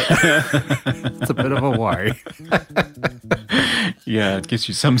 So it's a bit of a worry. Yeah, it gives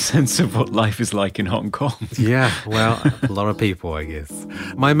you some sense of what life is like in Hong Kong. Yeah, well, a lot of people, I guess.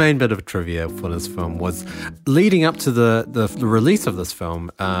 My main bit of trivia for this film was leading up to the release of this film,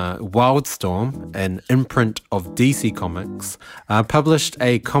 Wildstorm, an imprint of DC Comics, published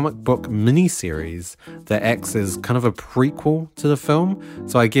a comic book miniseries that acts as kind of a prequel to the film.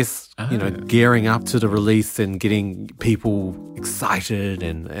 So I guess, gearing up to the release and getting people excited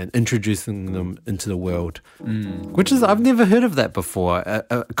and introducing them into the world, which is, I've never heard of that before,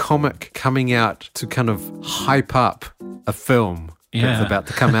 a comic coming out to kind of hype up a film. That's about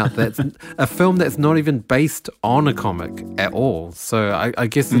to come out. That's a film that's not even based on a comic at all. So I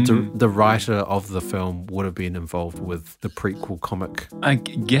guess the writer of the film would have been involved with the prequel comic. I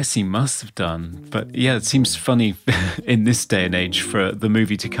guess he must have done. But yeah, it seems funny in this day and age for the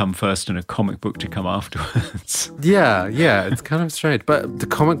movie to come first and a comic book to come afterwards. Yeah, it's kind of strange. But the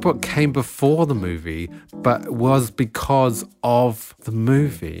comic book came before the movie, but was because of the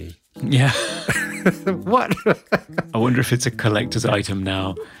movie. Yeah. What? I wonder if it's a collector's item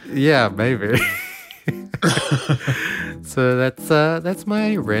now. Yeah, maybe. So that's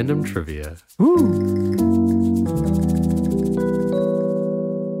my random trivia. Ooh.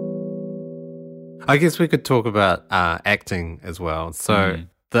 I guess we could talk about acting as well. So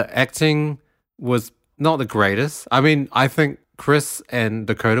the acting was not the greatest. I mean, I think Chris and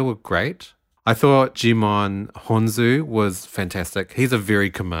Dakota were great. I thought Djimon Hounsou was fantastic. He's a very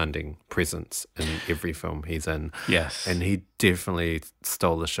commanding presence in every film he's in. Yes. And he definitely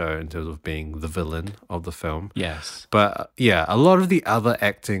stole the show in terms of being the villain of the film. Yes. But yeah, a lot of the other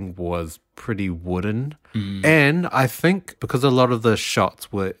acting was pretty wooden. And I think because a lot of the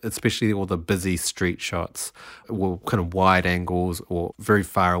shots were, especially all the busy street shots, were kind of wide angles or very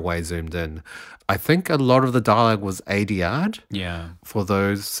far away zoomed in. I think a lot of the dialogue was ADR'd for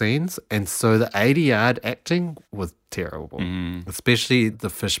those scenes. And so the ADR'd acting was terrible, especially the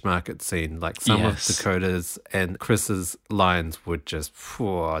fish market scene. Like some of Dakota's and Chris's lines were just,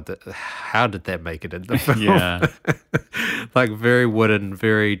 how did that make it in the film? Yeah. Like very wooden,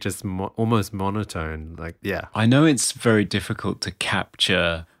 very just almost monotone. Like, yeah. I know it's very difficult to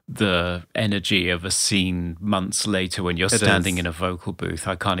capture the energy of a scene months later when you're standing in a vocal booth.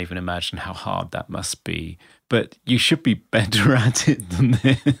 I can't even imagine how hard that must be. But you should be better at it than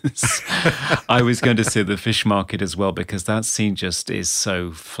this. I was going to say the fish market as well, because that scene just is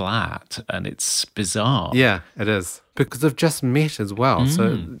so flat and it's bizarre. Yeah, it is. Because they've just met as well.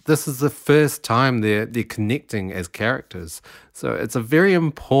 So this is the first time they're connecting as characters. So it's a very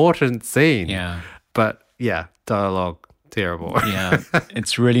important scene. Yeah. But yeah, dialogue. Terrible. Yeah,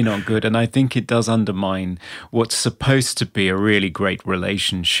 it's really not good. And I think it does undermine what's supposed to be a really great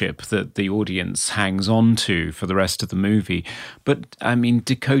relationship that the audience hangs on to for the rest of the movie. But, I mean,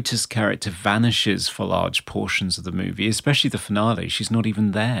 Dakota's character vanishes for large portions of the movie, especially the finale. She's not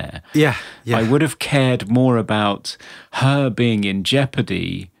even there. Yeah. I would have cared more about her being in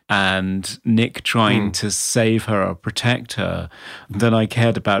jeopardy and Nick trying to save her or protect her than I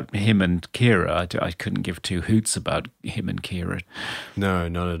cared about him and Kira. I couldn't give two hoots about him and Kira. No,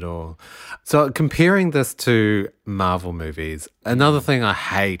 not at all. So comparing this to Marvel movies, another thing I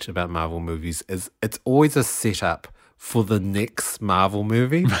hate about Marvel movies is it's always a setup for the next Marvel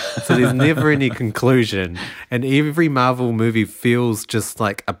movie. So there's never any conclusion. And every Marvel movie feels just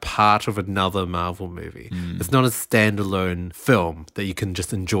like a part of another Marvel movie. It's not a standalone film that you can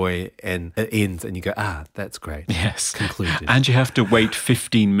just enjoy and it ends and you go, that's great. Yes. Concluded. And you have to wait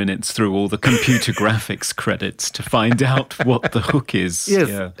 15 minutes through all the computer graphics credits to find out what the hook is.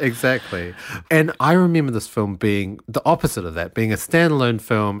 Yes, exactly. And I remember this film being the opposite of that, being a standalone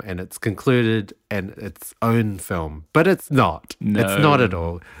film and it's concluded and its own film. But it's not. No. It's not at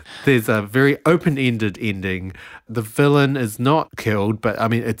all. There's a very open-ended ending. The villain is not killed, but I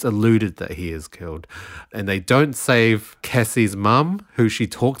mean, it's alluded that he is killed. And they don't save Cassie's mum, who she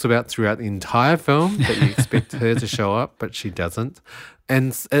talks about throughout the entire film, that you expect her to show up, but she doesn't.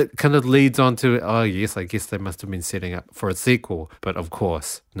 And it kind of leads on to, oh, yes, I guess they must have been setting up for a sequel. But of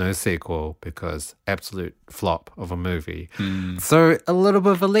course, no sequel because absolute flop of a movie. So a little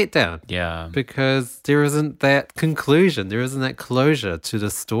bit of a letdown. Yeah. Because there isn't that conclusion. There isn't that closure to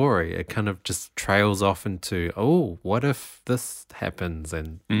the story. It kind of just trails off into, oh, what if this happens?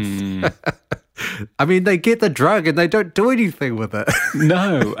 And I mean, they get the drug and they don't do anything with it.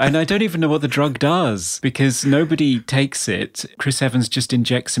 No, and I don't even know what the drug does because nobody takes it. Chris Evans just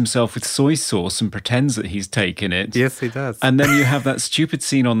injects himself with soy sauce and pretends that he's taken it. Yes, he does. And then you have that stupid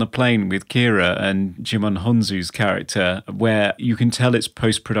scene on the plane with Kira and Jimon Honsu's character where you can tell it's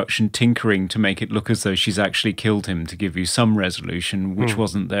post-production tinkering to make it look as though she's actually killed him to give you some resolution, which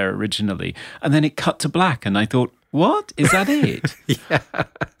wasn't there originally. And then it cut to black and I thought, what? Is that it? Yeah.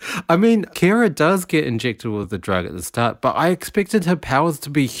 I mean, Kira does get injected with the drug at the start, but I expected her powers to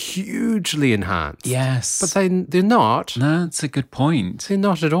be hugely enhanced. Yes. But they're not. No, that's a good point. They're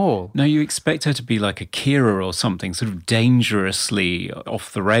not at all. No, you expect her to be like a Kira or something, sort of dangerously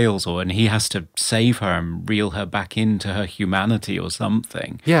off the rails, and he has to save her and reel her back into her humanity or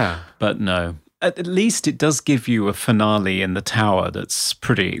something. Yeah. But no. At least it does give you a finale in the tower that's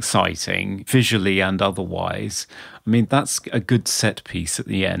pretty exciting, visually and otherwise. I mean, that's a good set piece at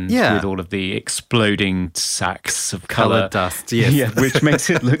the end with all of the exploding sacks of colour. Dust, yes. Yeah, which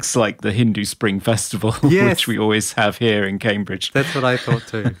makes it look like the Hindu Spring Festival, which we always have here in Cambridge. That's what I thought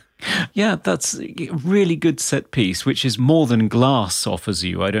too. Yeah, that's a really good set piece, which is more than Glass offers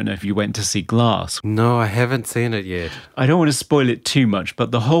you. I don't know if you went to see Glass. No, I haven't seen it yet. I don't want to spoil it too much,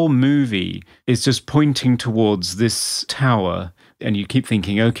 but the whole movie is just pointing towards this tower. And you keep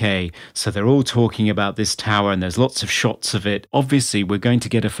thinking, okay, so they're all talking about this tower and there's lots of shots of it. Obviously, we're going to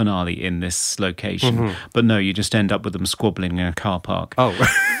get a finale in this location. But no, you just end up with them squabbling in a car park. Oh,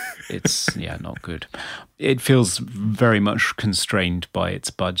 It's, not good. It feels very much constrained by its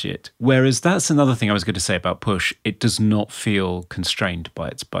budget. Whereas that's another thing I was going to say about Push. It does not feel constrained by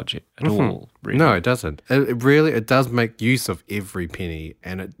its budget at all, really. No, it doesn't. It does make use of every penny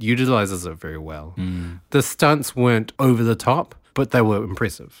and it utilizes it very well. The stunts weren't over the top, but they were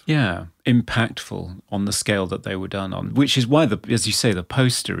impressive. Yeah, impactful on the scale that they were done on, which is why, as you say, the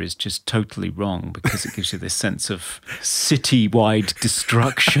poster is just totally wrong because it gives you this sense of city-wide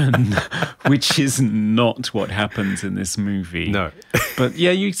destruction, which is not what happens in this movie. No. But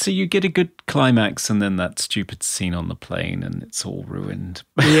yeah, you get a good climax and then that stupid scene on the plane and it's all ruined.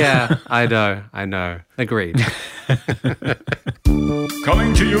 Yeah, I know. Agreed.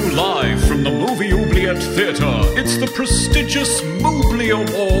 Coming to you live from the Movie Oubliette Theatre, it's the prestigious Moobly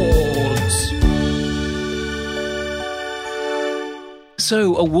Awards.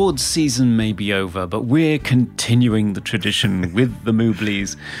 So, awards season may be over, but we're continuing the tradition with the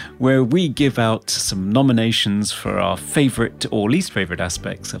Mooblies, where we give out some nominations for our favourite or least favourite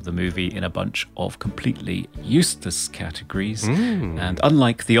aspects of the movie in a bunch of completely useless categories. And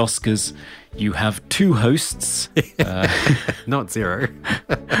unlike the Oscars, you have two hosts. Not zero.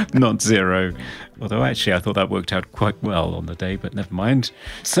 Not zero. Although actually I thought that worked out quite well on the day, but never mind.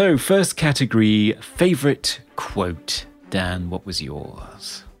 So, first category, favourite quote. Dan, what was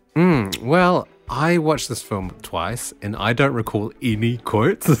yours? Well, I watched this film twice and I don't recall any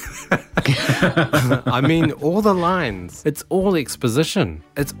quotes. I mean, all the lines, it's all exposition.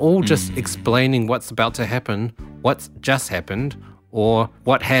 It's all just explaining what's about to happen, what's just happened, or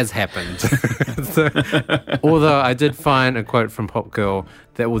what has happened. So, although I did find a quote from Pop Girl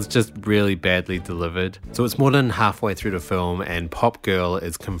that was just really badly delivered. So it's more than halfway through the film and Pop Girl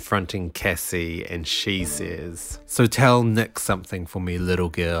is confronting Cassie and she says, "So tell Nick something for me, little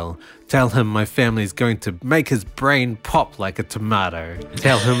girl. Tell him my family's going to make his brain pop like a tomato.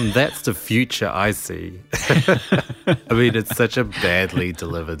 Tell him that's the future I see." I mean, it's such a badly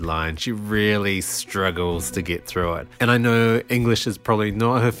delivered line. She really struggles to get through it. And I know English is probably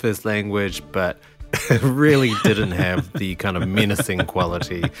not her first language, but it really didn't have the kind of menacing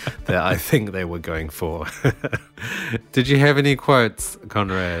quality that I think they were going for. Did you have any quotes,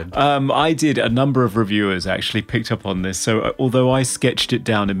 Conrad? I did. A number of reviewers actually picked up on this. So although I sketched it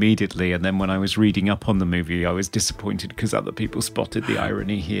down immediately, and then when I was reading up on the movie, I was disappointed because other people spotted the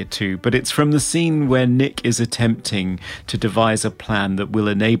irony here too. But it's from the scene where Nick is attempting to devise a plan that will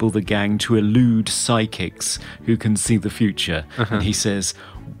enable the gang to elude psychics who can see the future. And he says,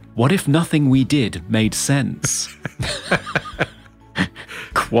 "What if nothing we did made sense?"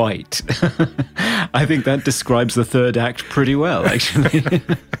 Quite. I think that describes the third act pretty well, actually.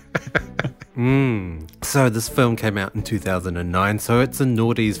 So this film came out in 2009, so it's a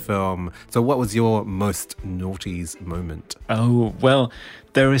noughties film. So what was your most noughties moment? Oh, well,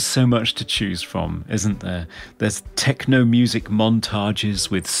 there is so much to choose from, isn't there? There's techno music montages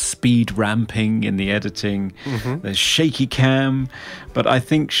with speed ramping in the editing. There's shaky cam. But I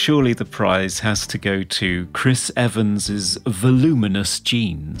think surely the prize has to go to Chris Evans's voluminous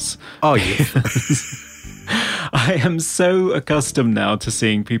jeans. Oh, yeah. I am so accustomed now to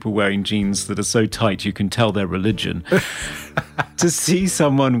seeing people wearing jeans that are so tight you can tell their religion. To see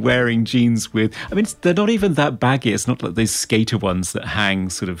someone wearing jeans with, I mean, they're not even that baggy. It's not like those skater ones that hang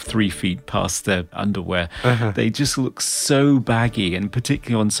sort of 3 feet past their underwear. They just look so baggy, and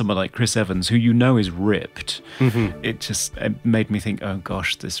particularly on someone like Chris Evans, who you know is ripped. It made me think, oh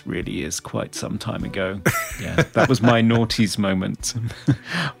gosh, this really is quite some time ago. Yeah, that was my noughties moment.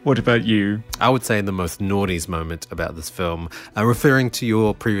 What about you? I would say the most noughties moment about this film, referring to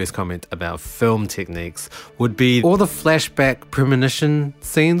your previous comment about film techniques, would be all the flashback premonition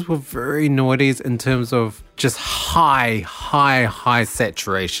scenes were very noughties in terms of just high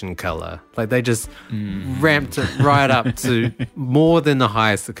saturation color. Like they just ramped it right up to more than the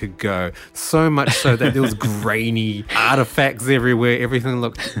highest it could go. So much so that there was grainy artifacts everywhere. Everything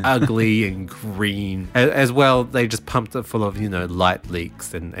looked ugly and green. As well, they just pumped it full of, light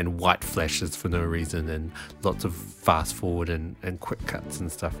leaks and white flashes for no reason and lots of fast forward and quick cuts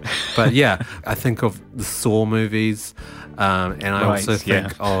and stuff. But yeah, I think of the Saw movies and I also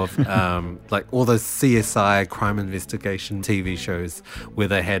think of like all those CSI crime investigation TV shows where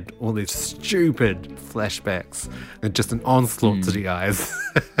they had all these stupid flashbacks and just an onslaught to the eyes.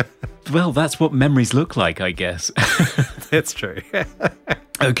 Well, that's what memories look like, I guess. That's true.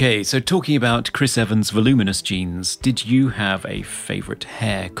 Okay, so talking about Chris Evans' voluminous jeans, did you have a favourite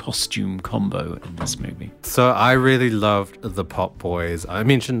hair costume combo in this movie? So I really loved the Pop Boys. I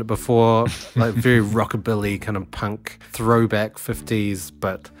mentioned it before, like very rockabilly kind of punk throwback 50s,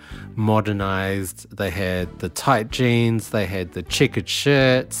 but modernized. They had the tight jeans, they had the checkered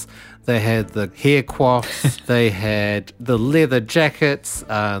shirts, they had the hair coiffs, they had the leather jackets,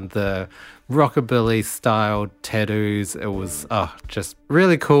 the rockabilly styled tattoos. It was just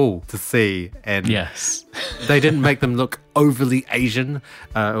really cool to see. And yes, they didn't make them look overly Asian.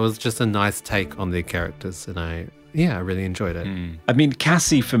 It was just a nice take on their characters, and I really enjoyed it. I mean,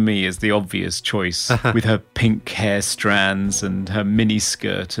 Cassie for me is the obvious choice with her pink hair strands and her mini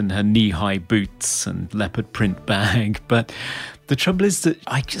skirt and her knee-high boots and leopard print bag. But the trouble is that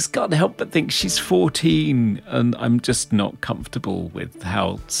I just can't help but think she's 14, and I'm just not comfortable with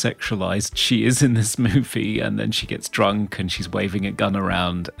how sexualized she is in this movie. And then she gets drunk and she's waving a gun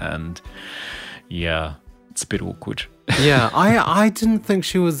around, and yeah, it's a bit awkward. Yeah, I didn't think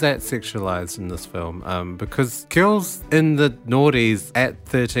she was that sexualized in this film because girls in the noughties at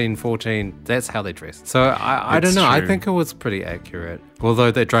 13, 14, that's how they dress. So I don't know. True. I think it was pretty accurate.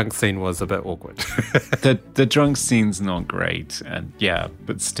 Although that drunk scene was a bit awkward. The drunk scene's not great. And yeah,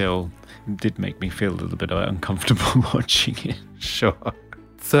 but still, it did make me feel a little bit uncomfortable watching it. Sure.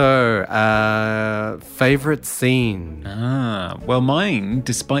 So, favorite scene? Well, mine,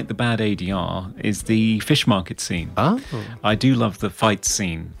 despite the bad ADR, is the fish market scene. Oh. I do love the fight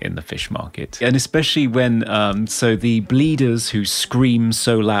scene in the fish market. And especially when, so the bleeders who scream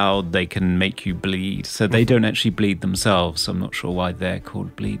so loud they can make you bleed. So they don't actually bleed themselves. So I'm not sure why they're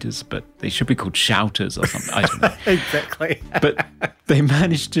called bleeders, but they should be called shouters or something. I don't know. Exactly. But they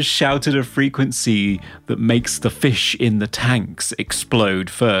managed to shout at a frequency that makes the fish in the tanks explode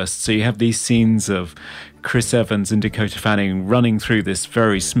first. So you have these scenes of Chris Evans and Dakota Fanning running through this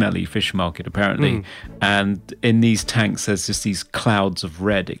very smelly fish market, apparently. And in these tanks, there's just these clouds of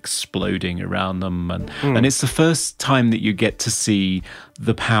red exploding around them. And it's the first time that you get to see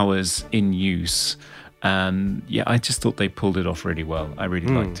the powers in use. And yeah, I just thought they pulled it off really well. I really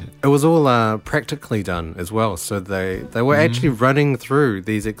liked it. It was all practically done as well. So they were actually running through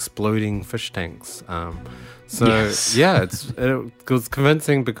these exploding fish tanks. Yeah, it was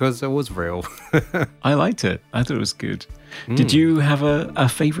convincing because it was real. I liked it. I thought it was good. Did you have a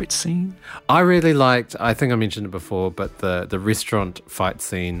favourite scene? I really liked, I think I mentioned it before, but the restaurant fight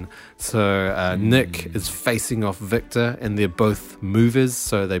scene. So Nick is facing off Victor, and they're both movers,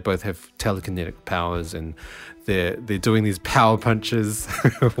 so they both have telekinetic powers, and they're doing these power punches,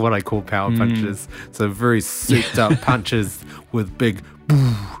 what I call power punches. So very souped up punches with big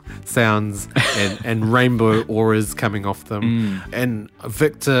sounds and rainbow auras coming off them. And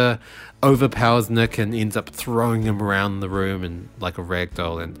Victor overpowers Nick and ends up throwing him around the room and like a rag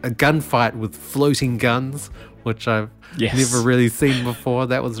doll, and a gunfight with floating guns, which I've never really seen before.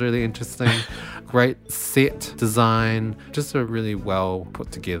 That was really interesting. Great set design, just a really well put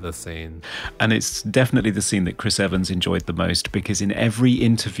together scene. And it's definitely the scene that Chris Evans enjoyed the most, because in every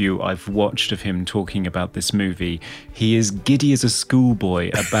interview I've watched of him talking about this movie, he is giddy as a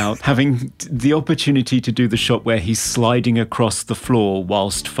schoolboy about having the opportunity to do the shot where he's sliding across the floor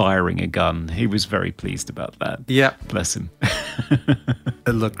whilst firing a gun. He was very pleased about that. Yeah. Bless him.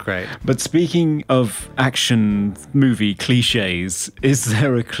 It looked great. But speaking of action movie cliches, is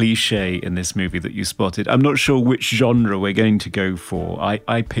there a cliche in this movie that you spotted? I'm not sure which genre we're going to go for.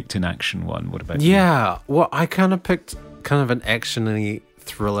 I picked an action one. What about you? Yeah, well, I kind of picked kind of an action-y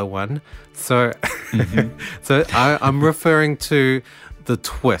thriller one. So, I'm referring to the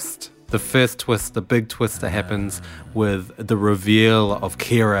twist. The first twist, the big twist that happens with the reveal of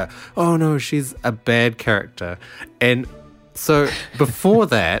Kira. Oh no, she's a bad character. And so before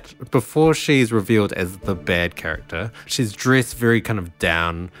that, before she's revealed as the bad character, she's dressed very kind of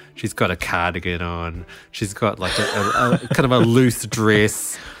down. She's got a cardigan on. She's got like a kind of a loose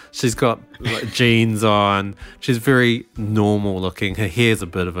dress. She's got like jeans on. She's very normal looking. Her hair's a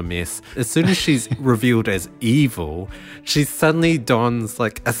bit of a mess. As soon as she's revealed as evil, she suddenly dons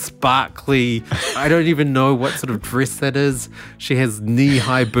like a sparkly, I don't even know what sort of dress that is. She has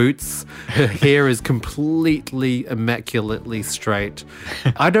knee-high boots. Her hair is completely immaculately straight.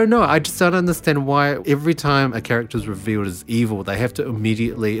 I don't know. I just don't understand why every time a character is revealed as evil, they have to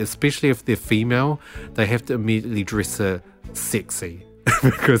immediately, especially if they're female, they have to immediately dress her sexy.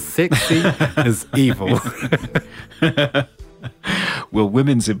 Because sexy is evil. Well,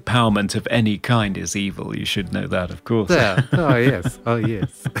 women's empowerment of any kind is evil. You should know that, of course. Yeah. Oh, yes. Oh,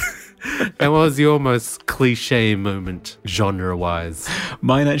 yes. And what was your most cliche moment, genre-wise?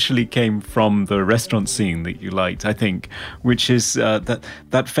 Mine actually came from the restaurant scene that you liked, I think, which is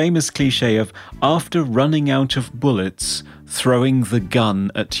that famous cliche of, after running out of bullets, throwing the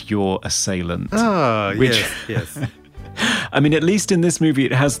gun at your assailant. Oh, yes. I mean, at least in this movie,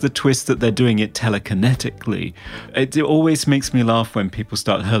 it has the twist that they're doing it telekinetically. It always makes me laugh when people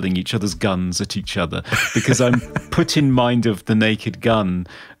start hurling each other's guns at each other, because I'm put in mind of The Naked Gun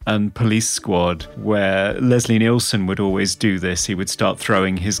and Police Squad, where Leslie Nielsen would always do this. He would start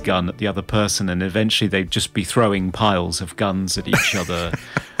throwing his gun at the other person, and eventually they'd just be throwing piles of guns at each other.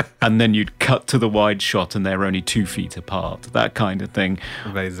 And then you'd cut to the wide shot and they're only 2 feet apart. That kind of thing.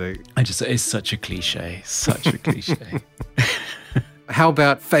 Amazing. It's such a cliche. Such a cliche. How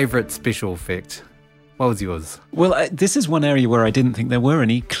about favourite special effect? What was yours? Well, this is one area where I didn't think there were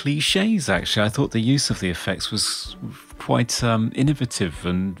any cliches, actually. I thought the use of the effects was quite innovative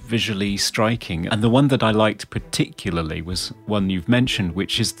and visually striking. And the one that I liked particularly was one you've mentioned,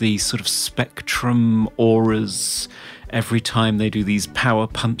 which is the sort of spectrum auras every time they do these power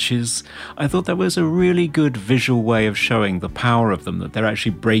punches. I thought that was a really good visual way of showing the power of them, that they're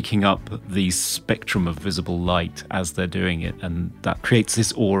actually breaking up the spectrum of visible light as they're doing it, and that creates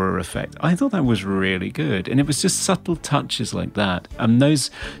this aura effect. I thought that was really good, and it was just subtle touches like that. And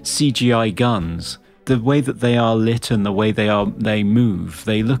those CGI guns, the way that they are lit and the way they move,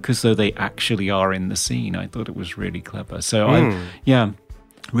 they look as though they actually are in the scene. I thought it was really clever. So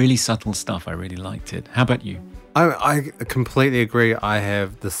really subtle stuff. I really liked it. How about you? I completely agree. I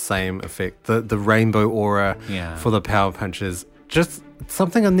have the same effect. The rainbow aura for the power punches. Just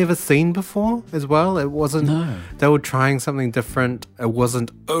something I've never seen before as well. It wasn't, they were trying something different. It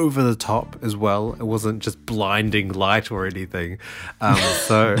wasn't over the top as well. It wasn't just blinding light or anything.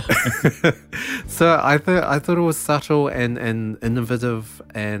 So I thought it was subtle and innovative,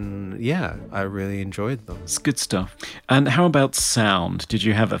 and yeah, I really enjoyed them. It's good stuff. And how about sound? Did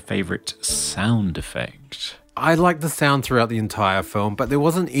you have a favorite sound effect? I liked the sound throughout the entire film, but there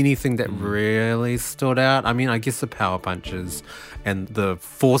wasn't anything that really stood out. I mean, I guess the power punches and the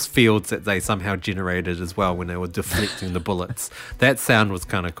force fields that they somehow generated as well when they were deflecting the bullets. That sound was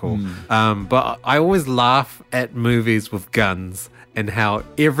kind of cool. But I always laugh at movies with guns and how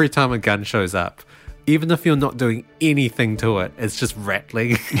every time a gun shows up, even if you're not doing anything to it, it's just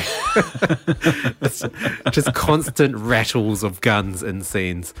rattling. It's just constant rattles of guns in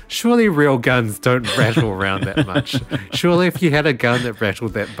scenes. Surely real guns don't rattle around that much. Surely if you had a gun that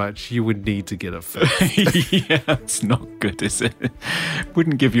rattled that much, you would need to get it fixed. Yeah, it's not good, is it?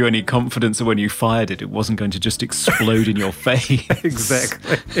 Wouldn't give you any confidence that when you fired it, it wasn't going to just explode in your face.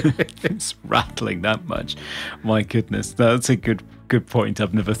 Exactly. It's rattling that much. My goodness, that's a good point.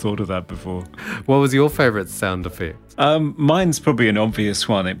 I've never thought of that before. What was your favourite sound effect? Mine's probably an obvious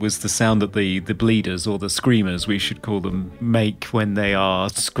one. It was the sound that the bleeders, or the screamers, we should call them, make when they are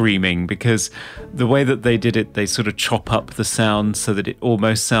screaming, because the way that they did it, they sort of chop up the sound so that it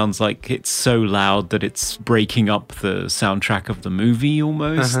almost sounds like it's so loud that it's breaking up the soundtrack of the movie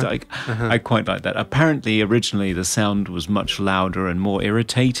almost. I quite like that. Apparently, originally, the sound was much louder and more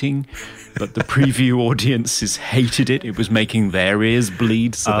irritating, but the preview audiences hated it. It was making their ears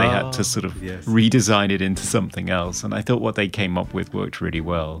bleed, so they had to sort of redesign it into something else. And I thought what they came up with worked really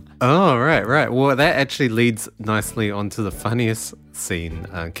well. Oh, right. Well, that actually leads nicely onto the funniest scene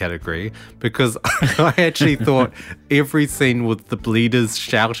category, because I actually thought every scene with the bleeders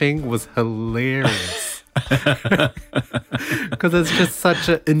shouting was hilarious. Because it's just such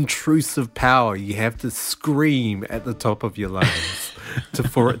an intrusive power. You have to scream at the top of your lungs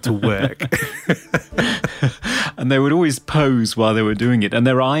for it to work. And they would always pose while they were doing it, and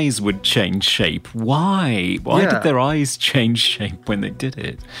their eyes would change shape. Why did their eyes change shape when they did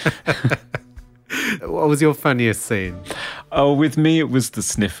it? What was your funniest scene? Oh, with me it was the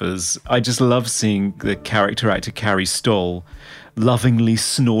sniffers. I just love seeing the character actor Carrie Stoll lovingly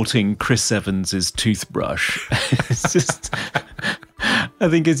snorting Chris Evans's toothbrush. It's just, I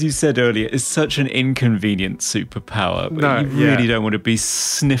think, as you said earlier, it's such an inconvenient superpower. But you really don't want to be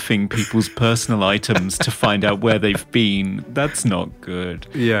sniffing people's personal items to find out where they've been. That's not good.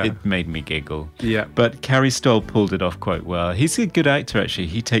 Yeah. It made me giggle. Yeah. But Carrie Stoll pulled it off quite well. He's a good actor, actually.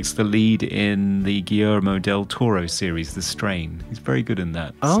 He takes the lead in the Guillermo del Toro series, The Strain. He's very good in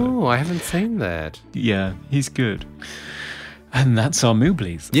that. Oh, I haven't seen that. Yeah, he's good. And that's our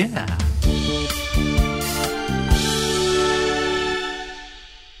Mooblies. Yeah.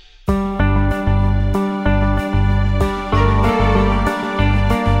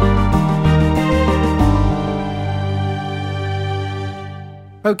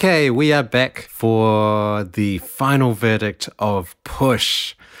 Okay, we are back for the final verdict of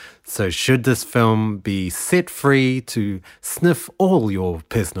Push. So should this film be set free to sniff all your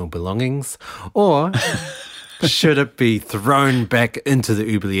personal belongings, or should it be thrown back into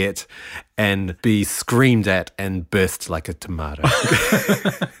the oubliette and be screamed at and burst like a tomato?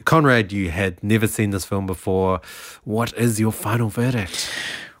 Conrad, you had never seen this film before. What is your final verdict?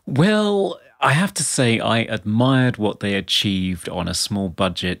 Well, I have to say I admired what they achieved on a small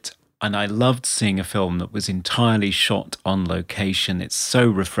budget, and I loved seeing a film that was entirely shot on location. It's so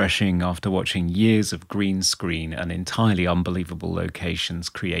refreshing after watching years of green screen and entirely unbelievable locations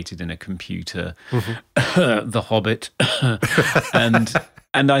created in a computer. The Hobbit.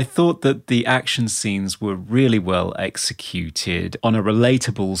 And I thought that the action scenes were really well executed on a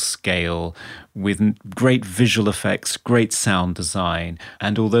relatable scale with great visual effects, great sound design.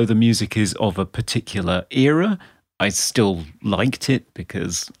 And although the music is of a particular era, I still liked it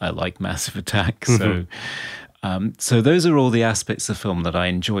because I like Massive Attack. So those are all the aspects of the film that I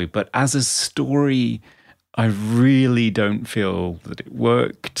enjoy. But as a story, I really don't feel that it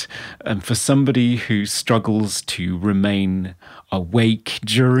worked. And for somebody who struggles to remain awake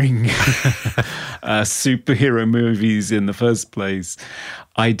during superhero movies in the first place,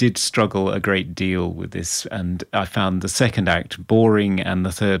 I did struggle a great deal with this, and I found the second act boring and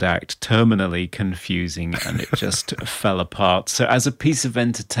the third act terminally confusing, and it just fell apart. So as a piece of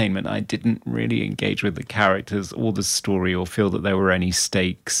entertainment, I didn't really engage with the characters or the story or feel that there were any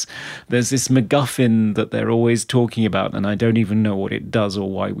stakes. There's this MacGuffin that they're always talking about, and I don't even know what it does or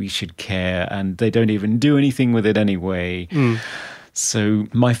why we should care, and they don't even do anything with it anyway. So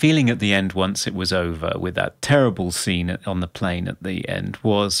my feeling at the end, once it was over, with that terrible scene on the plane at the end,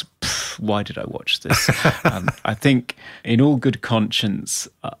 was, why did I watch this? I think in all good conscience,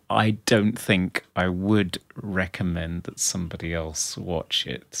 I don't think I would recommend that somebody else watch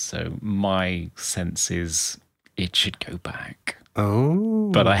it. So my sense is it should go back.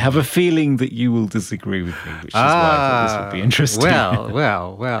 Oh. But I have a feeling that you will disagree with me, which is why I thought this would be interesting. Well.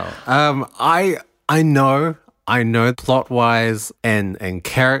 I know plot-wise and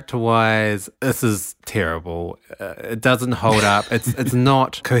character-wise, this is terrible. It doesn't hold up. It's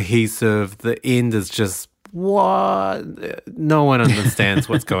not cohesive. The end is just, what? No one understands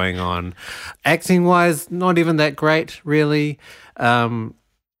what's going on. Acting-wise, not even that great, really.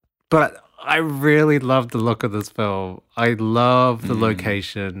 But I really love the look of this film. I love the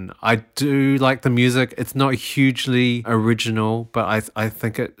location. I do like the music. It's not hugely original, but I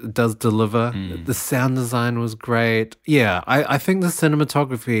think it does deliver. The sound design was great. Yeah, I think the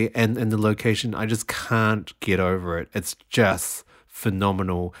cinematography and the location, I just can't get over it. It's just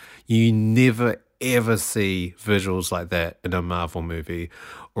phenomenal. You never, ever see visuals like that in a Marvel movie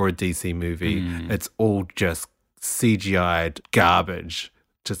or a DC movie. It's all just CGI'd garbage.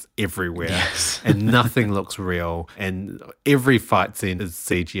 Just everywhere. Yes. And nothing looks real. And every fight scene is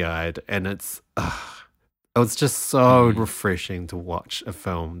CGI'd. And it was just so refreshing to watch a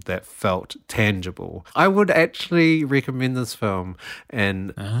film that felt tangible. I would actually recommend this film.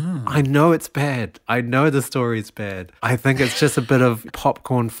 And I know it's bad. I know the story's bad. I think it's just a bit of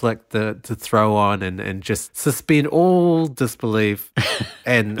popcorn flick to throw on and just suspend all disbelief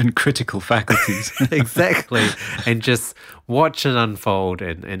and critical faculties. Exactly. And just watch it unfold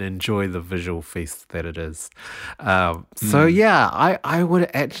and enjoy the visual feast that it is. So yeah, I would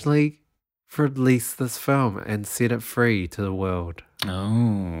actually release this film and set it free to the world.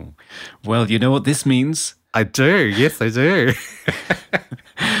 Oh, well, you know what this means? I do. Yes, I do.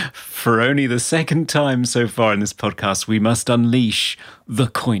 For only the second time so far in this podcast, we must unleash the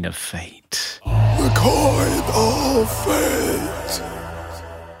Coin of Fate. The Coin of Fate.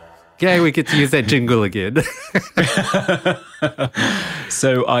 Yay, we get to use that jingle again.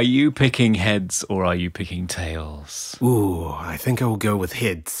 So are you picking heads or are you picking tails? Ooh, I think I will go with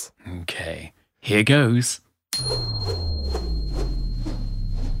heads. Okay, here goes.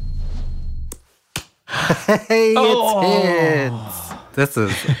 Hey, it's heads. This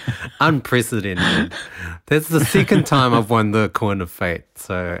is unprecedented. That's the second time I've won the Coin of Fate,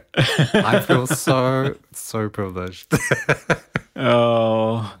 so I feel so privileged.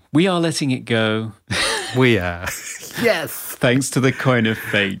 Oh, we are letting it go. We are. Yes. Thanks to the Coin of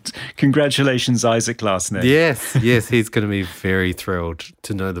Fate. Congratulations, Isaac Larsner. Yes, he's going to be very thrilled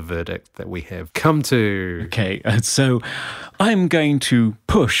to know the verdict that we have come to. Okay, so I'm going to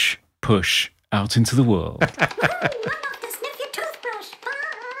push out into the world.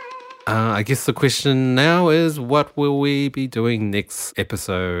 I guess the question now is, what will we be doing next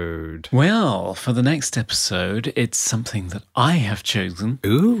episode? Well, for the next episode, it's something that I have chosen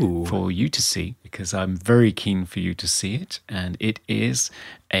for you to see, because I'm very keen for you to see it. And it is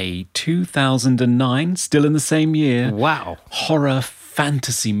a 2009, still in the same year, wow, horror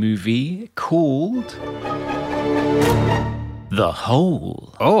fantasy movie called The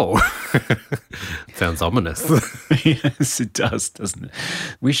Hole. Oh, sounds ominous. Yes, it does, doesn't it?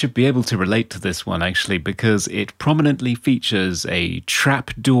 We should be able to relate to this one, actually, because it prominently features a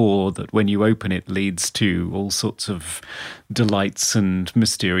trap door that when you open it leads to all sorts of delights and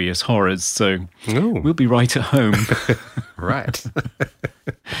mysterious horrors. So we'll be right at home. Right.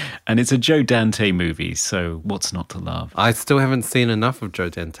 And it's a Joe Dante movie, so what's not to love? I still haven't seen enough of Joe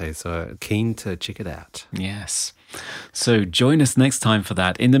Dante, so keen to check it out. Yes. So join us next time for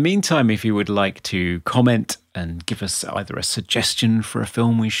that. In the meantime, if you would like to comment and give us either a suggestion for a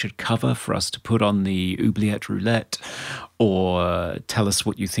film we should cover for us to put on the Oubliette Roulette, or tell us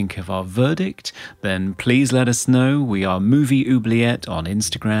what you think of our verdict, then please let us know. We are Movie Oubliette on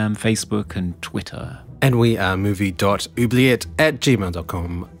Instagram, Facebook, and Twitter. And we are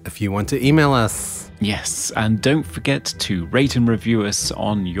movie.oubliette@gmail.com if you want to email us. Yes, and don't forget to rate and review us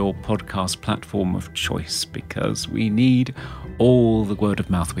on your podcast platform of choice, because we need all the word of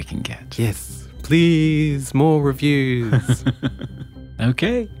mouth we can get. Yes, please, more reviews.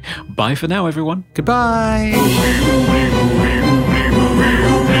 Okay, bye for now, everyone. Goodbye.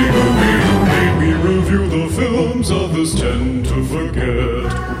 We review the films others tend to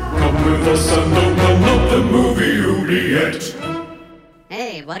forget. Come with us and open up the movie Oubliette.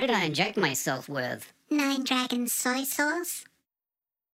 Hey, what did I inject myself with? 9 Dragons soy sauce?